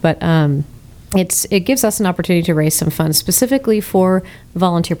stuff. But it gives us an opportunity to raise some funds specifically for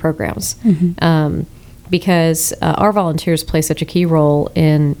volunteer programs. Because our volunteers play such a key role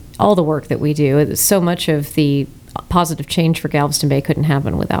in all the work that we do. So much of the positive change for Galveston Bay couldn't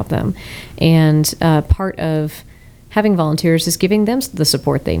happen without them. And part of having volunteers is giving them the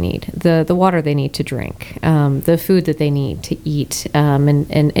support they need, the water they need to drink, the food that they need to eat,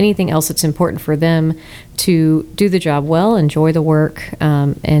 and anything else that's important for them to do the job well, enjoy the work,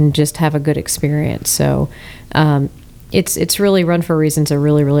 and just have a good experience. So it's really Run for a Reason's a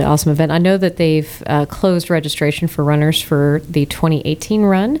really, really awesome event. I know that they've closed registration for runners for the 2018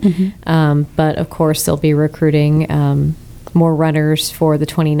 run, but of course they'll be recruiting more runners for the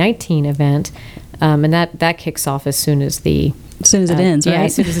 2019 event, and that kicks off as soon as it ends, right? Yeah,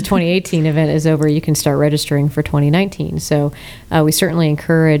 as soon as the 2018 event is over, you can start registering for 2019. So we certainly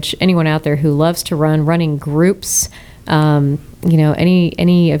encourage anyone out there who loves to running groups.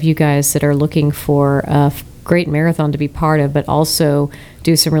 Any of you guys that are looking for great marathon to be part of, but also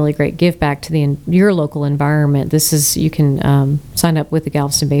do some really great give back to your local environment. You can sign up with the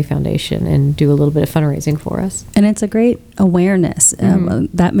Galveston Bay Foundation and do a little bit of fundraising for us. And it's a great awareness.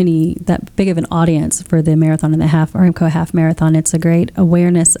 That big of an audience for the marathon and the Aramco half marathon. It's a great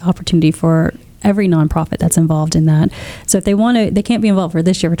awareness opportunity for every nonprofit that's involved in that. So if they want to, they can't be involved for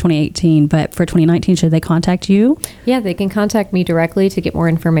this year for 2018, but for 2019, should they contact you? Yeah, they can contact me directly to get more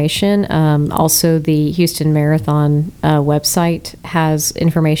information. Also, the Houston Marathon website has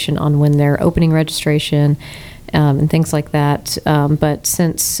information on when they're opening registration and things like that. But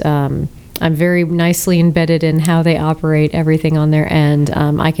since I'm very nicely embedded in how they operate everything on their end,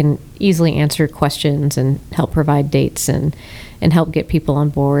 I can easily answer questions and help provide dates and help get people on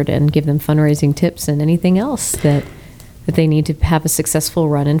board and give them fundraising tips and anything else that they need to have a successful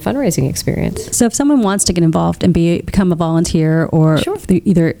run and fundraising experience. So if someone wants to get involved and become a volunteer, or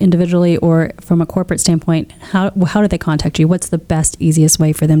either individually or from a corporate standpoint, how do they contact you? What's the best, easiest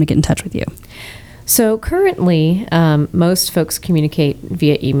way for them to get in touch with you? So currently, most folks communicate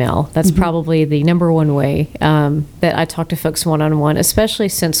via email. That's probably the number one way that I talk to folks one-on-one, especially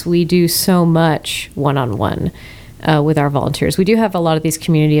since we do so much one-on-one with our volunteers. We do have a lot of these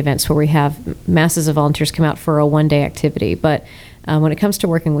community events where we have masses of volunteers come out for a one-day activity, but when it comes to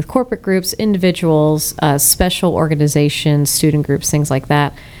working with corporate groups, individuals, special organizations, student groups, things like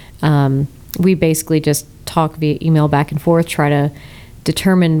that, we basically just talk via email back and forth, try to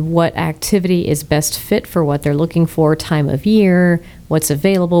determine what activity is best fit for what they're looking for, time of year, what's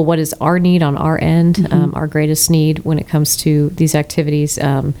available, what is our need on our end, our greatest need when it comes to these activities,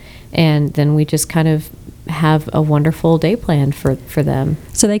 and then we just kind of have a wonderful day planned for them.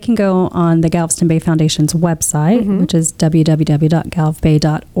 So they can go on the Galveston Bay Foundation's website, which is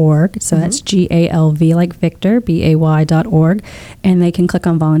www.galvbay.org. So that's GALV like Victor, BAY.org. And they can click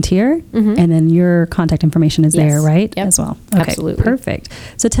on volunteer, and then your contact information is there, right? Yep. As well. Okay, Absolutely. Perfect.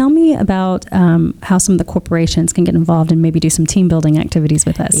 So tell me about how some of the corporations can get involved and maybe do some team building activities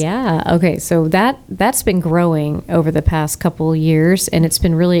with us. Yeah. Okay. So that's been growing over the past couple of years, and it's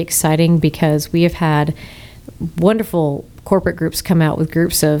been really exciting because we have had wonderful corporate groups come out with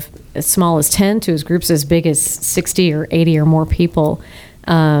groups of as small as 10 to groups as big as 60 or 80 or more people.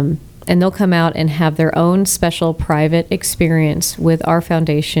 And they'll come out and have their own special private experience with our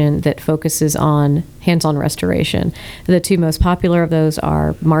foundation that focuses on hands-on restoration. The two most popular of those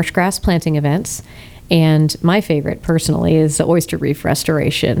are marsh grass planting events, and my favorite personally is the oyster reef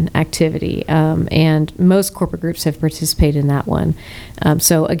restoration activity. And most corporate groups have participated in that one.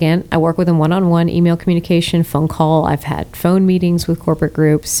 So again, I work with them one-on-one, email communication, phone call. I've had phone meetings with corporate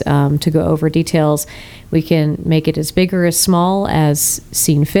groups to go over details. We can make it as big or as small as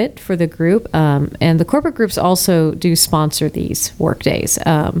seen fit for the group. And the corporate groups also do sponsor these work days.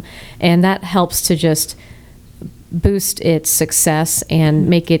 And that helps to just boost its success and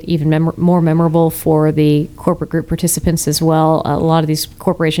make it even more memorable for the corporate group participants as well. A lot of these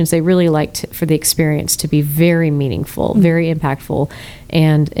corporations, they really like for the experience to be very meaningful, very impactful,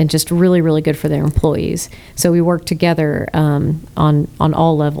 and just really, really good for their employees. So we work together on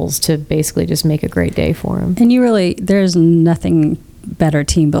all levels to basically just make a great day for them. And there's nothing better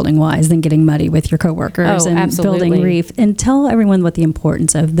team building wise than getting muddy with your coworkers and absolutely. building reef. And tell everyone what the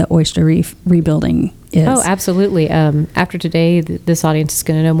importance of the oyster reef rebuilding is. Oh, absolutely. After today, this audience is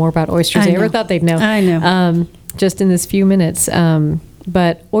going to know more about oysters than I ever thought they'd know. I know. Just in this few minutes.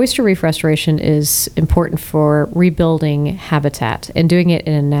 But oyster reef restoration is important for rebuilding habitat and doing it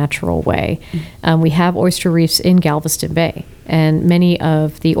in a natural way. We have oyster reefs in Galveston Bay, and many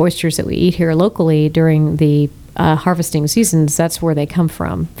of the oysters that we eat here locally during the harvesting seasons, that's where they come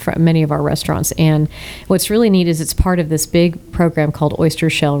from many of our restaurants. And what's really neat is it's part of this big program called oyster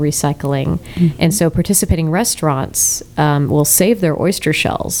shell recycling. And so participating restaurants will save their oyster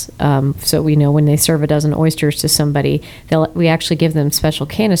shells. So we know when they serve a dozen oysters to somebody, we actually give them special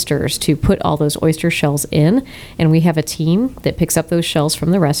canisters to put all those oyster shells in. And we have a team that picks up those shells from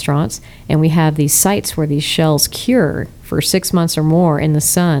the restaurants, and we have these sites where these shells cure for 6 months or more in the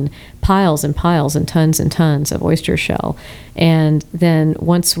sun, piles and piles and tons of oyster shell. And then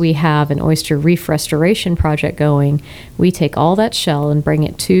once we have an oyster reef restoration project going, we take all that shell and bring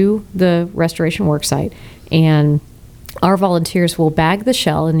it to the restoration worksite, and our volunteers will bag the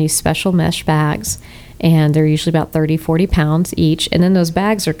shell in these special mesh bags, and they're usually about 30, 40 pounds each. And then those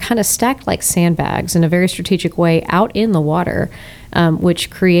bags are kind of stacked like sandbags in a very strategic way out in the water,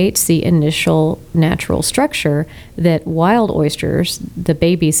 which creates the initial natural structure that wild oysters, the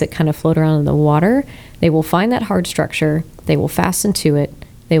babies that kind of float around in the water, they will find that hard structure, they will fasten to it,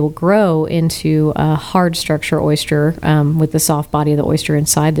 they will grow into a hard structure oyster with the soft body of the oyster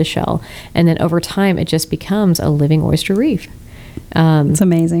inside the shell. And then over time, it just becomes a living oyster reef. It's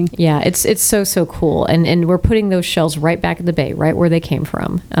amazing. Yeah, it's so cool. And we're putting those shells right back in the bay, right where they came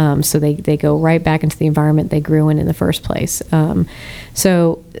from. So they go right back into the environment they grew in the first place.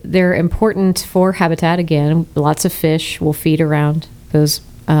 So they're important for habitat. Again, lots of fish will feed around those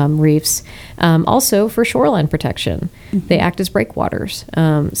reefs. Also for shoreline protection. Mm-hmm. They act as breakwaters.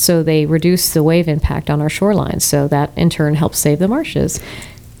 So they reduce the wave impact on our shorelines. So that in turn helps save the marshes.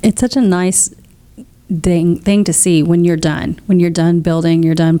 It's such a nice thing to see when you're done building,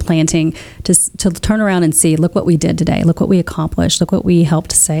 you're done planting, to turn around and see, look what we did today, look what we accomplished, look what we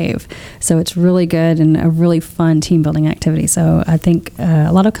helped save. So it's really good and a really fun team building activity. So I think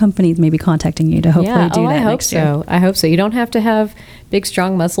a lot of companies may be contacting you to hopefully do that next year. I hope so. You don't have to have big,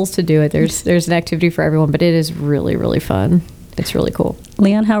 strong muscles to do it. There's an activity for everyone, but it is really, really fun. It's really cool.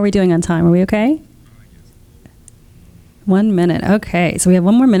 Leon, how are we doing on time? Are we okay? 1 minute. Okay. So we have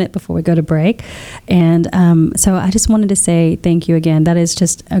 1 more minute before we go to break. And so I just wanted to say thank you again. That is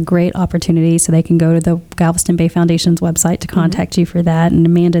just a great opportunity. So they can go to the Galveston Bay Foundation's website to contact you for that. And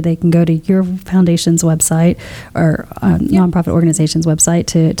Amanda, they can go to your foundation's website or nonprofit organization's website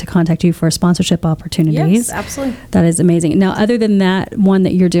to contact you for sponsorship opportunities. Yes, absolutely. That is amazing. Now, other than that one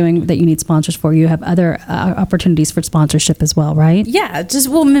that you're doing that you need sponsors for, you have other opportunities for sponsorship as well, right? Yeah, just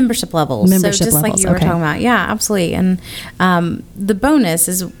membership levels. So just levels, like you were talking about. Yeah, absolutely. And the bonus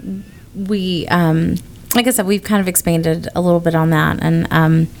is we, like I said, we've kind of expanded a little bit on that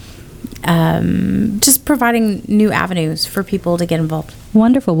and just providing new avenues for people to get involved.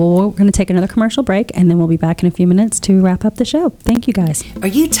 Wonderful. Well, we're going to take another commercial break, and then we'll be back in a few minutes to wrap up the show. Thank you, guys. Are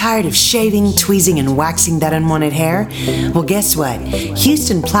you tired of shaving, tweezing, and waxing that unwanted hair? Well, guess what?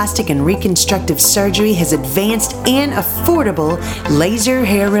 Houston Plastic and Reconstructive Surgery has advanced and affordable laser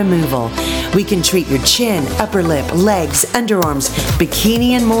hair removal. We can treat your chin, upper lip, legs, underarms,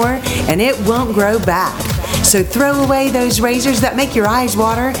 bikini, and more, and it won't grow back. So throw away those razors that make your eyes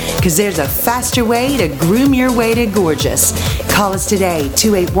water, because there's a faster way to groom your way to gorgeous. Call us today,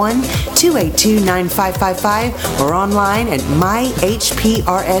 281-282-9555, or online at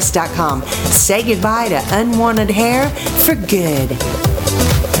myhprs.com. Say goodbye to unwanted hair for good.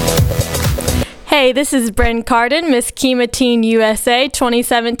 Hey, this is Bren Carden, Miss Kima Teen USA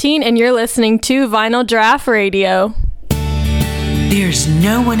 2017, and you're listening to Vinyl Draught Radio. There's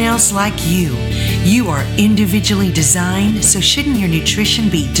no one else like you. You are individually designed, so shouldn't your nutrition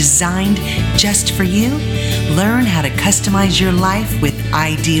be designed just for you? Learn how to customize your life with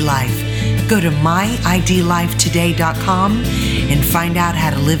ID Life. Go to myidlifetoday.com and find out how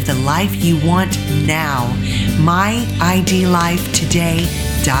to live the life you want now.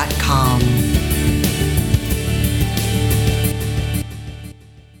 myidlifetoday.com.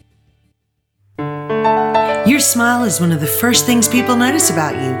 Your smile is one of the first things people notice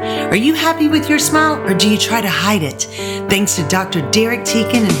about you. Are you happy with your smile, or do you try to hide it? Thanks to Dr. Derek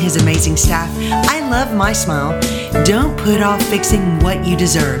Teakin and his amazing staff, I love my smile. Don't put off fixing what you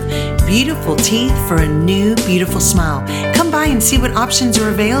deserve. Beautiful teeth for a new, beautiful smile. Come by and see what options are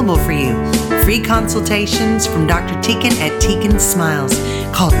available for you. Free consultations from Dr. Teakin at Teakin Smiles.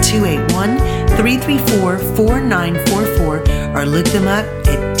 Call 281-334-4944 or look them up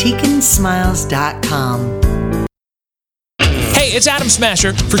at teakinsmiles.com. Hey, it's Adam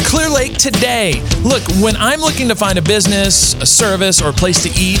Smasher for Clear Lake Today. Look, when I'm looking to find a business, a service, or a place to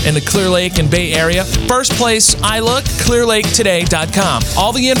eat in the Clear Lake and Bay Area, first place I look, clearlaketoday.com.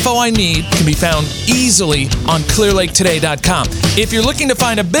 All the info I need can be found easily on clearlaketoday.com. If you're looking to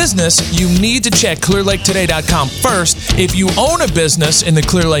find a business, you need to check clearlaketoday.com first. If you own a business in the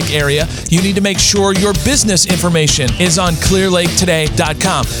Clear Lake area, you need to make sure your business information is on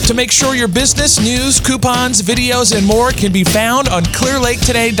clearlaketoday.com. To make sure your business news, coupons, videos, and more can be found on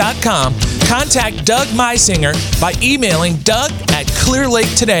clearlaketoday.com, contact Doug Meisinger by emailing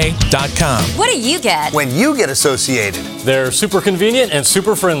doug@clearlaketoday.com. What do you get when you get associated? They're super convenient and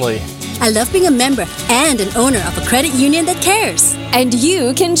super friendly. I love being a member and an owner of a credit union that cares. And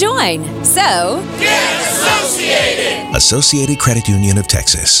you can join. So, get associated! Associated Credit Union of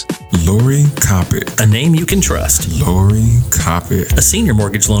Texas. Lori Coppett. A name you can trust. Lori Coppett. A senior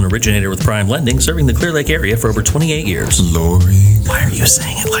mortgage loan originator with Prime Lending, serving the Clear Lake area for over 28 years. Lori. Why are you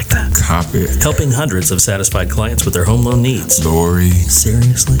saying it like that? Coppett. Helping hundreds of satisfied clients with their home loan needs. Lori.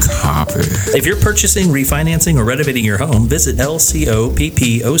 Seriously? Coppett. If you're purchasing, refinancing, or renovating your home, visit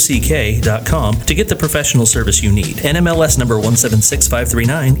lcoppock.com to get the professional service you need. NMLS number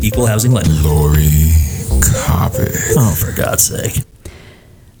 176539, Equal Housing Lender. Lori Coppett. Oh, for God's sake.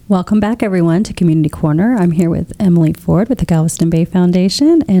 Welcome back, everyone, to Community Corner. I'm here with Emily Ford with the Galveston Bay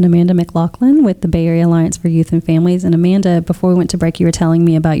Foundation and Amanda McLaughlin with the Bay Area Alliance for Youth and Families. And Amanda, before we went to break, you were telling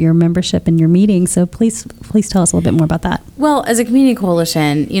me about your membership and your meeting. So please tell us a little bit more about that. Well, as a community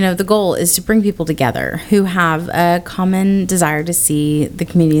coalition, the goal is to bring people together who have a common desire to see the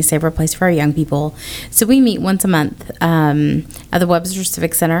community a safer place for our young people. So we meet once a month at the Webster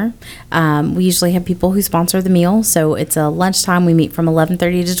Civic Center. We usually have people who sponsor the meal. So it's a lunchtime. We meet from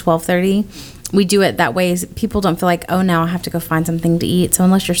 11:30 to 12:30. We do it that way. People don't feel like, oh, now I have to go find something to eat. So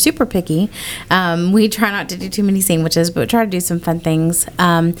unless you're super picky, we try not to do too many sandwiches, but try to do some fun things.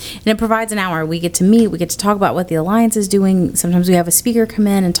 And it provides an hour. We get to meet. We get to talk about what the Alliance is doing. Sometimes we have a speaker come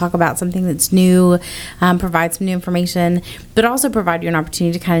in and talk about something that's new, provide some new information, but also provide you an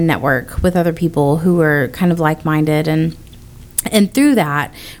opportunity to kind of network with other people who are kind of like-minded. And through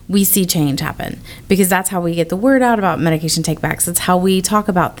that, we see change happen, because that's how we get the word out about medication takebacks. It's how we talk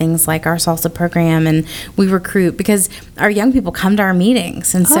about things like our salsa program, and we recruit, because our young people come to our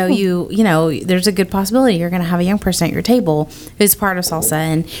meetings. And so there's a good possibility you're going to have a young person at your table who's part of salsa,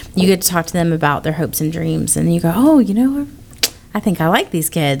 and you get to talk to them about their hopes and dreams. And you go, oh, I think I like these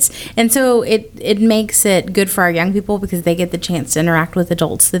kids. And so it makes it good for our young people, because they get the chance to interact with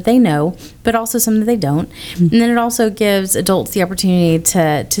adults that they know, but also some that they don't. Mm-hmm. And then it also gives adults the opportunity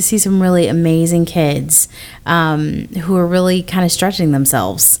to see some really amazing kids who are really kind of stretching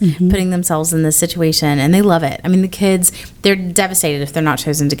themselves, putting themselves in this situation, and they love it. I mean, the kids, they're devastated if they're not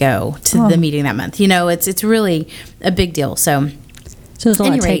chosen to go to the meeting that month. It's really a big deal. So there's a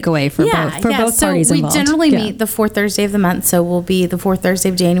lot of takeaway for both parties involved. We generally meet the fourth Thursday of the month, so we'll be the fourth Thursday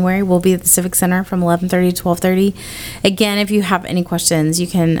of January. We'll be at the Civic Center from 11:30 to 12:30. Again, if you have any questions, you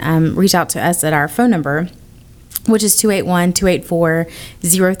can reach out to us at our phone number, which is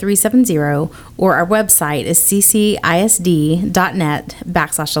 281-284-0370, or our website is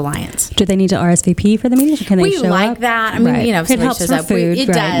ccisd.net/alliance. Do they need to RSVP for the meetings, or can they show up? We like that. I mean, if somebody shows up, it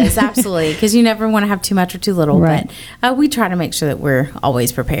does, absolutely, because you never want to have too much or too little, but we try to make sure that we're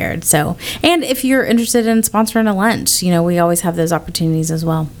always prepared. So, and if you're interested in sponsoring a lunch, we always have those opportunities as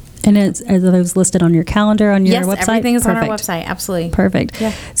well. And are those listed on your calendar on your website? Yes, everything is on our website. Absolutely. Perfect.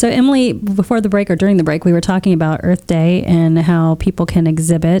 Yeah. So, Emily, before the break or during the break, we were talking about Earth Day and how people can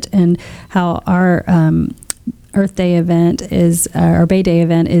exhibit, and how our Earth Day event our Bay Day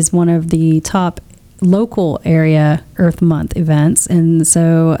event is one of the top local area Earth Month events. And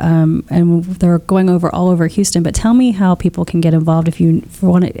so, and they're going all over Houston. But tell me how people can get involved if you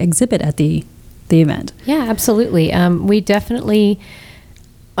want to exhibit at the event. Yeah, absolutely. We definitely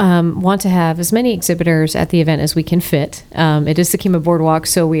want to have as many exhibitors at the event as we can fit. It is the Kemah Boardwalk,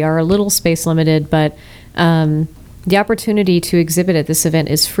 so we are a little space limited, but the opportunity to exhibit at this event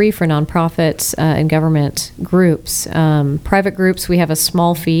is free for nonprofits and government groups. Private groups, we have a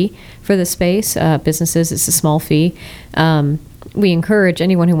small fee for the space. Businesses, it's a small fee. We encourage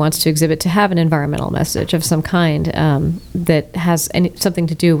anyone who wants to exhibit to have an environmental message of some kind that has something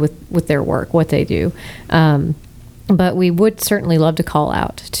to do with their work, what they do. But we would certainly love to call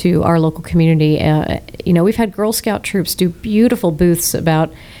out to our local community. We've had Girl Scout troops do beautiful booths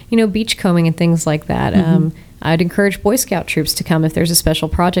about, beachcombing and things like that. I'd encourage Boy Scout troops to come if there's a special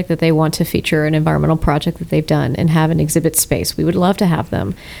project that they want to feature, an environmental project that they've done, and have an exhibit space. We would love to have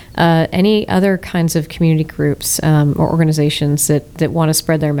them. Any other kinds of community groups or organizations that want to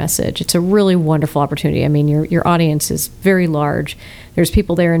spread their message. It's a really wonderful opportunity. I mean, your audience is very large. There's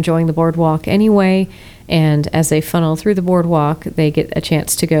people there enjoying the boardwalk anyway, and as they funnel through the boardwalk, they get a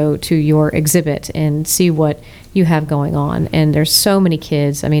chance to go to your exhibit and see what you have going on. And there's so many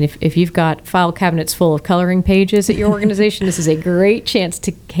kids. I mean, if you've got file cabinets full of coloring pages at your organization, this is a great chance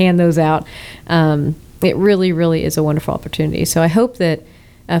to hand those out. It really, really is a wonderful opportunity. So I hope that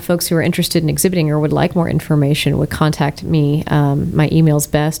folks who are interested in exhibiting or would like more information would contact me. My email's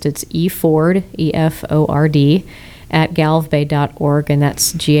best. It's eford, EFORD, at galvbay.org, and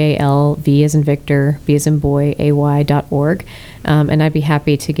that's GALV as in Victor, B as in boy, AY.org. And I'd be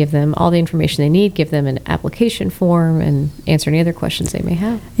happy to give them all the information they need, give them an application form, and answer any other questions they may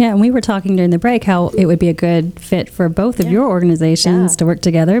have. Yeah, and we were talking during the break how it would be a good fit for both of your organizations to work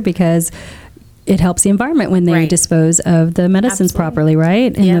together, because it helps the environment when they dispose of the medicines properly,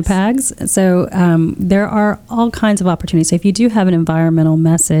 right? In the PAGs. So there are all kinds of opportunities. So if you do have an environmental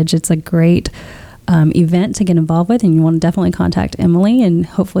message, it's a great event to get involved with, and you want to definitely contact Emily and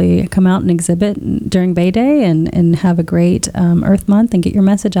hopefully come out and exhibit during Bay Day and have a great Earth Month and get your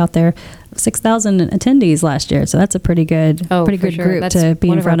message out there. 6,000 attendees last year, so that's a pretty good group to be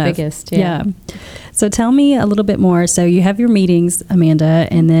in front of. Biggest, yeah. So tell me a little bit more. So you have your meetings, Amanda,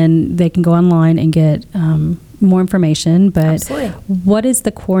 and then they can go online and get more information, but Absolutely. what is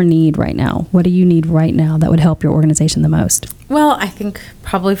the core need right now? What do you need right now that would help your organization the most? Well, I think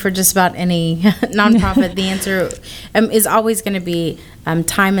probably for just about any nonprofit, the answer is always going to be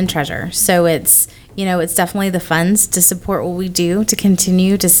time and treasure. So it's definitely the funds to support what we do, to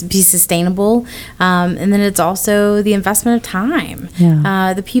continue to be sustainable. And then it's also the investment of time,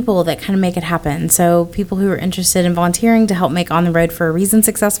 the people that kind of make it happen. So people who are interested in volunteering to help make On the Road for a Reason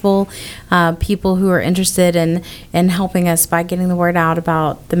successful, people who are interested in helping us by getting the word out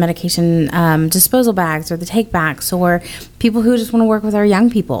about the medication disposal bags or the take backs, or people who just want to work with our young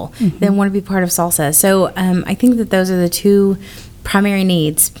people that want to be part of Salsa. So I think that those are the two primary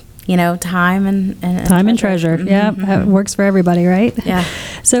needs. Time and treasure. Yeah, it works for everybody, right? Yeah.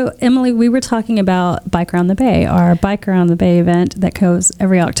 So, Emily, we were talking about Bike Around the Bay, our Bike Around the Bay event that goes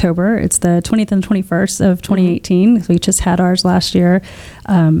every October. It's the 20th and 21st of 2018. We just had ours last year,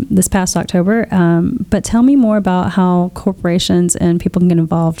 this past October. But tell me more about how corporations and people can get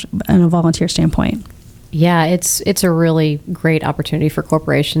involved in a volunteer standpoint. Yeah, it's a really great opportunity for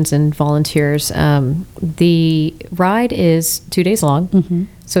corporations and volunteers. The ride is 2 days long,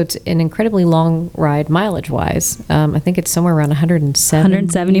 so it's an incredibly long ride mileage-wise. I think it's somewhere around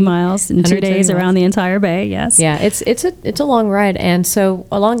 170 miles in 2 days around the entire bay. Yes. Yeah, it's a long ride, and so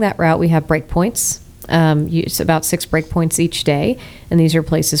along that route we have breakpoints. It's about 6 breakpoints each day, and these are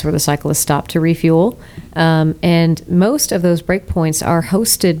places where the cyclists stop to refuel. And most of those breakpoints are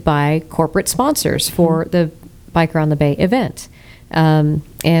hosted by corporate sponsors for the Bike Around the Bay event.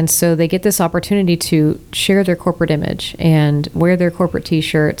 And so they get this opportunity to share their corporate image and wear their corporate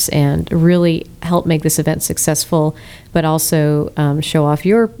T-shirts and really help make this event successful, but also show off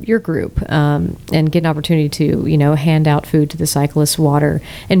your group and get an opportunity to hand out food to the cyclists, water,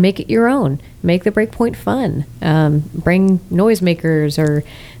 and make it your own. Make the breakpoint fun. Bring noisemakers or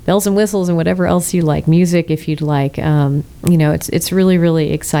bells and whistles and whatever else you like, music if you'd like. It's really,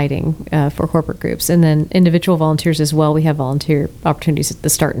 really exciting for corporate groups. And then individual volunteers as well. We have volunteer opportunities at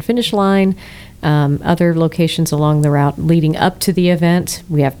the start and finish line, other locations along the route leading up to the event.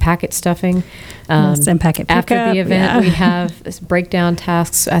 We have packet stuffing. And packet pickup. After the event, we have breakdown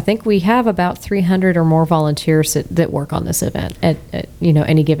tasks. I think we have about 300 or more volunteers that work on this event at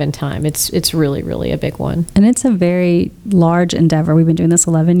any given time. It's really, really a big one. And it's a very large endeavor. We've been doing this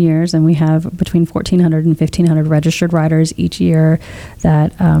 11 years, and we have between 1,400 and 1,500 registered riders each year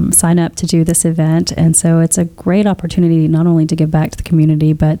that sign up to do this event. And so it's a great opportunity not only to give back to the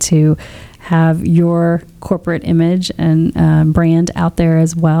community, but to have your corporate image and brand out there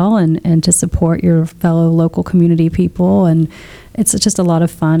as well, and to support your fellow local community people. And it's just a lot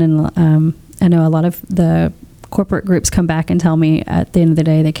of fun. And I know a lot of the corporate groups come back and tell me at the end of the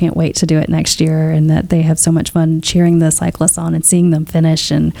day they can't wait to do it next year, and that they have so much fun cheering the cyclists on and seeing them finish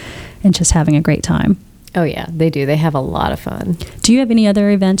and just having a great time. Oh, yeah, they do. They have a lot of fun. Do you have any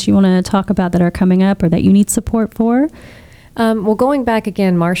other events you want to talk about that are coming up or that you need support for? Well, going back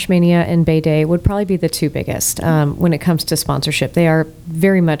again, Marsh Mania and Bay Day would probably be the two biggest when it comes to sponsorship. They are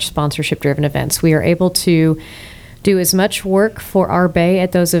very much sponsorship-driven events. We are able to do as much work for our bay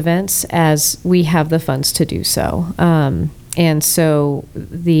at those events as we have the funds to do so. And so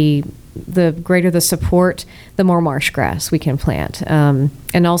the greater the support, the more marsh grass we can plant.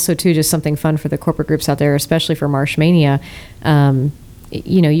 And also, too, just something fun for the corporate groups out there, especially for Marsh Mania.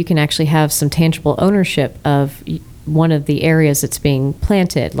 You can actually have some tangible ownership of one of the areas that's being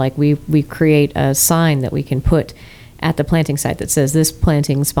planted. Like we create a sign that we can put at the planting site that says this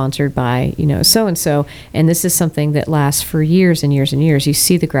planting sponsored by so-and-so, and this is something that lasts for years and years and years. You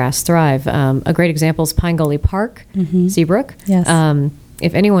see the grass thrive. A great example is Pine Gully Park, Seabrook. Yes.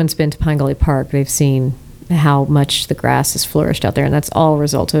 If anyone's been to Pine Gully Park, they've seen how much the grass has flourished out there, and that's all a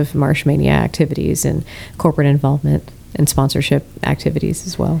result of Marsh Mania activities and corporate involvement and sponsorship activities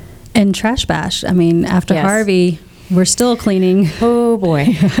as well. And Trash Bash. I mean, after Harvey, we're still cleaning. Oh,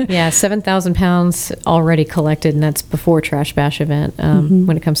 boy. Yeah, 7,000 pounds already collected, and that's before Trash Bash event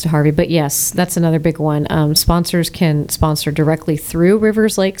when it comes to Harvey. But, yes, that's another big one. Sponsors can sponsor directly through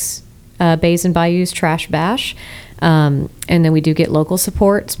rivers, lakes, bays, and bayous Trash Bash. And then we do get local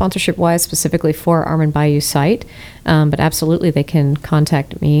support, sponsorship-wise, specifically our Armand Bayou site. But absolutely, they can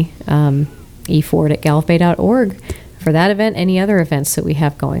contact me, eford@gallifbay.org. for that event, any other events that we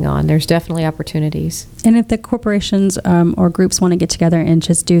have going on. There's definitely opportunities. And if the corporations or groups want to get together and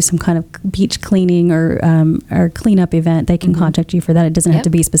just do some kind of beach cleaning or cleanup event, they can contact you for that. It doesn't have to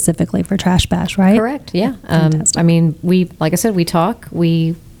be specifically for Trash Bash, right? Correct, yeah. I mean, like I said, we talk.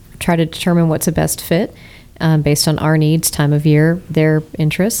 We try to determine what's the best fit based on our needs, time of year, their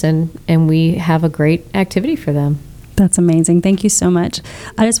interests, and we have a great activity for them. That's amazing. Thank you so much.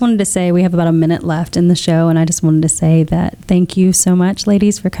 I just wanted to say we have about a minute left in the show, and I just wanted to say that thank you so much,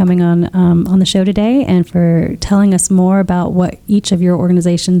 ladies, for coming on the show today and for telling us more about what each of your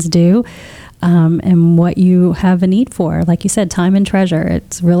organizations do. And what you have a need for. Like you said, time and treasure.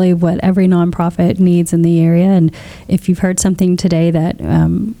 It's really what every nonprofit needs in the area. And if you've heard something today that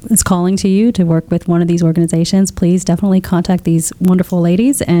is calling to you to work with one of these organizations, please definitely contact these wonderful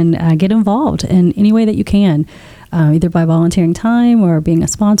ladies and get involved in any way that you can, either by volunteering time or being a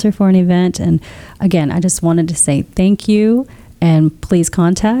sponsor for an event. And again, I just wanted to say thank you. And please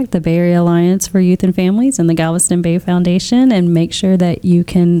contact the Bay Area Alliance for Youth and Families and the Galveston Bay Foundation and make sure that you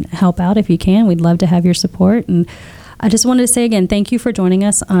can help out if you can. We'd love to have your support. And I just wanted to say again, thank you for joining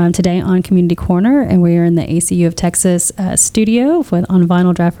us today on Community Corner. And we are in the ACU of Texas studio on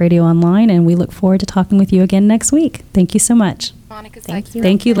Vinyl Draft Radio Online. And we look forward to talking with you again next week. Thank you so much. Thank you.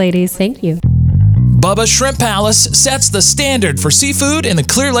 Thank you, ladies. Thank you. Bubba's Shrimp Palace sets the standard for seafood in the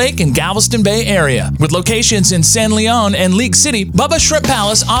Clear Lake and Galveston Bay area. With locations in San Leon and League City, Bubba's Shrimp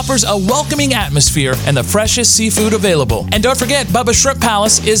Palace offers a welcoming atmosphere and the freshest seafood available. And don't forget, Bubba's Shrimp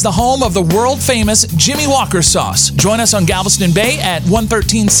Palace is the home of the world-famous Jimmy Walker sauce. Join us on Galveston Bay at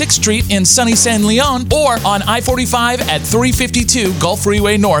 113 6th Street in sunny San Leon or on I-45 at 352 Gulf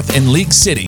Freeway North in League City.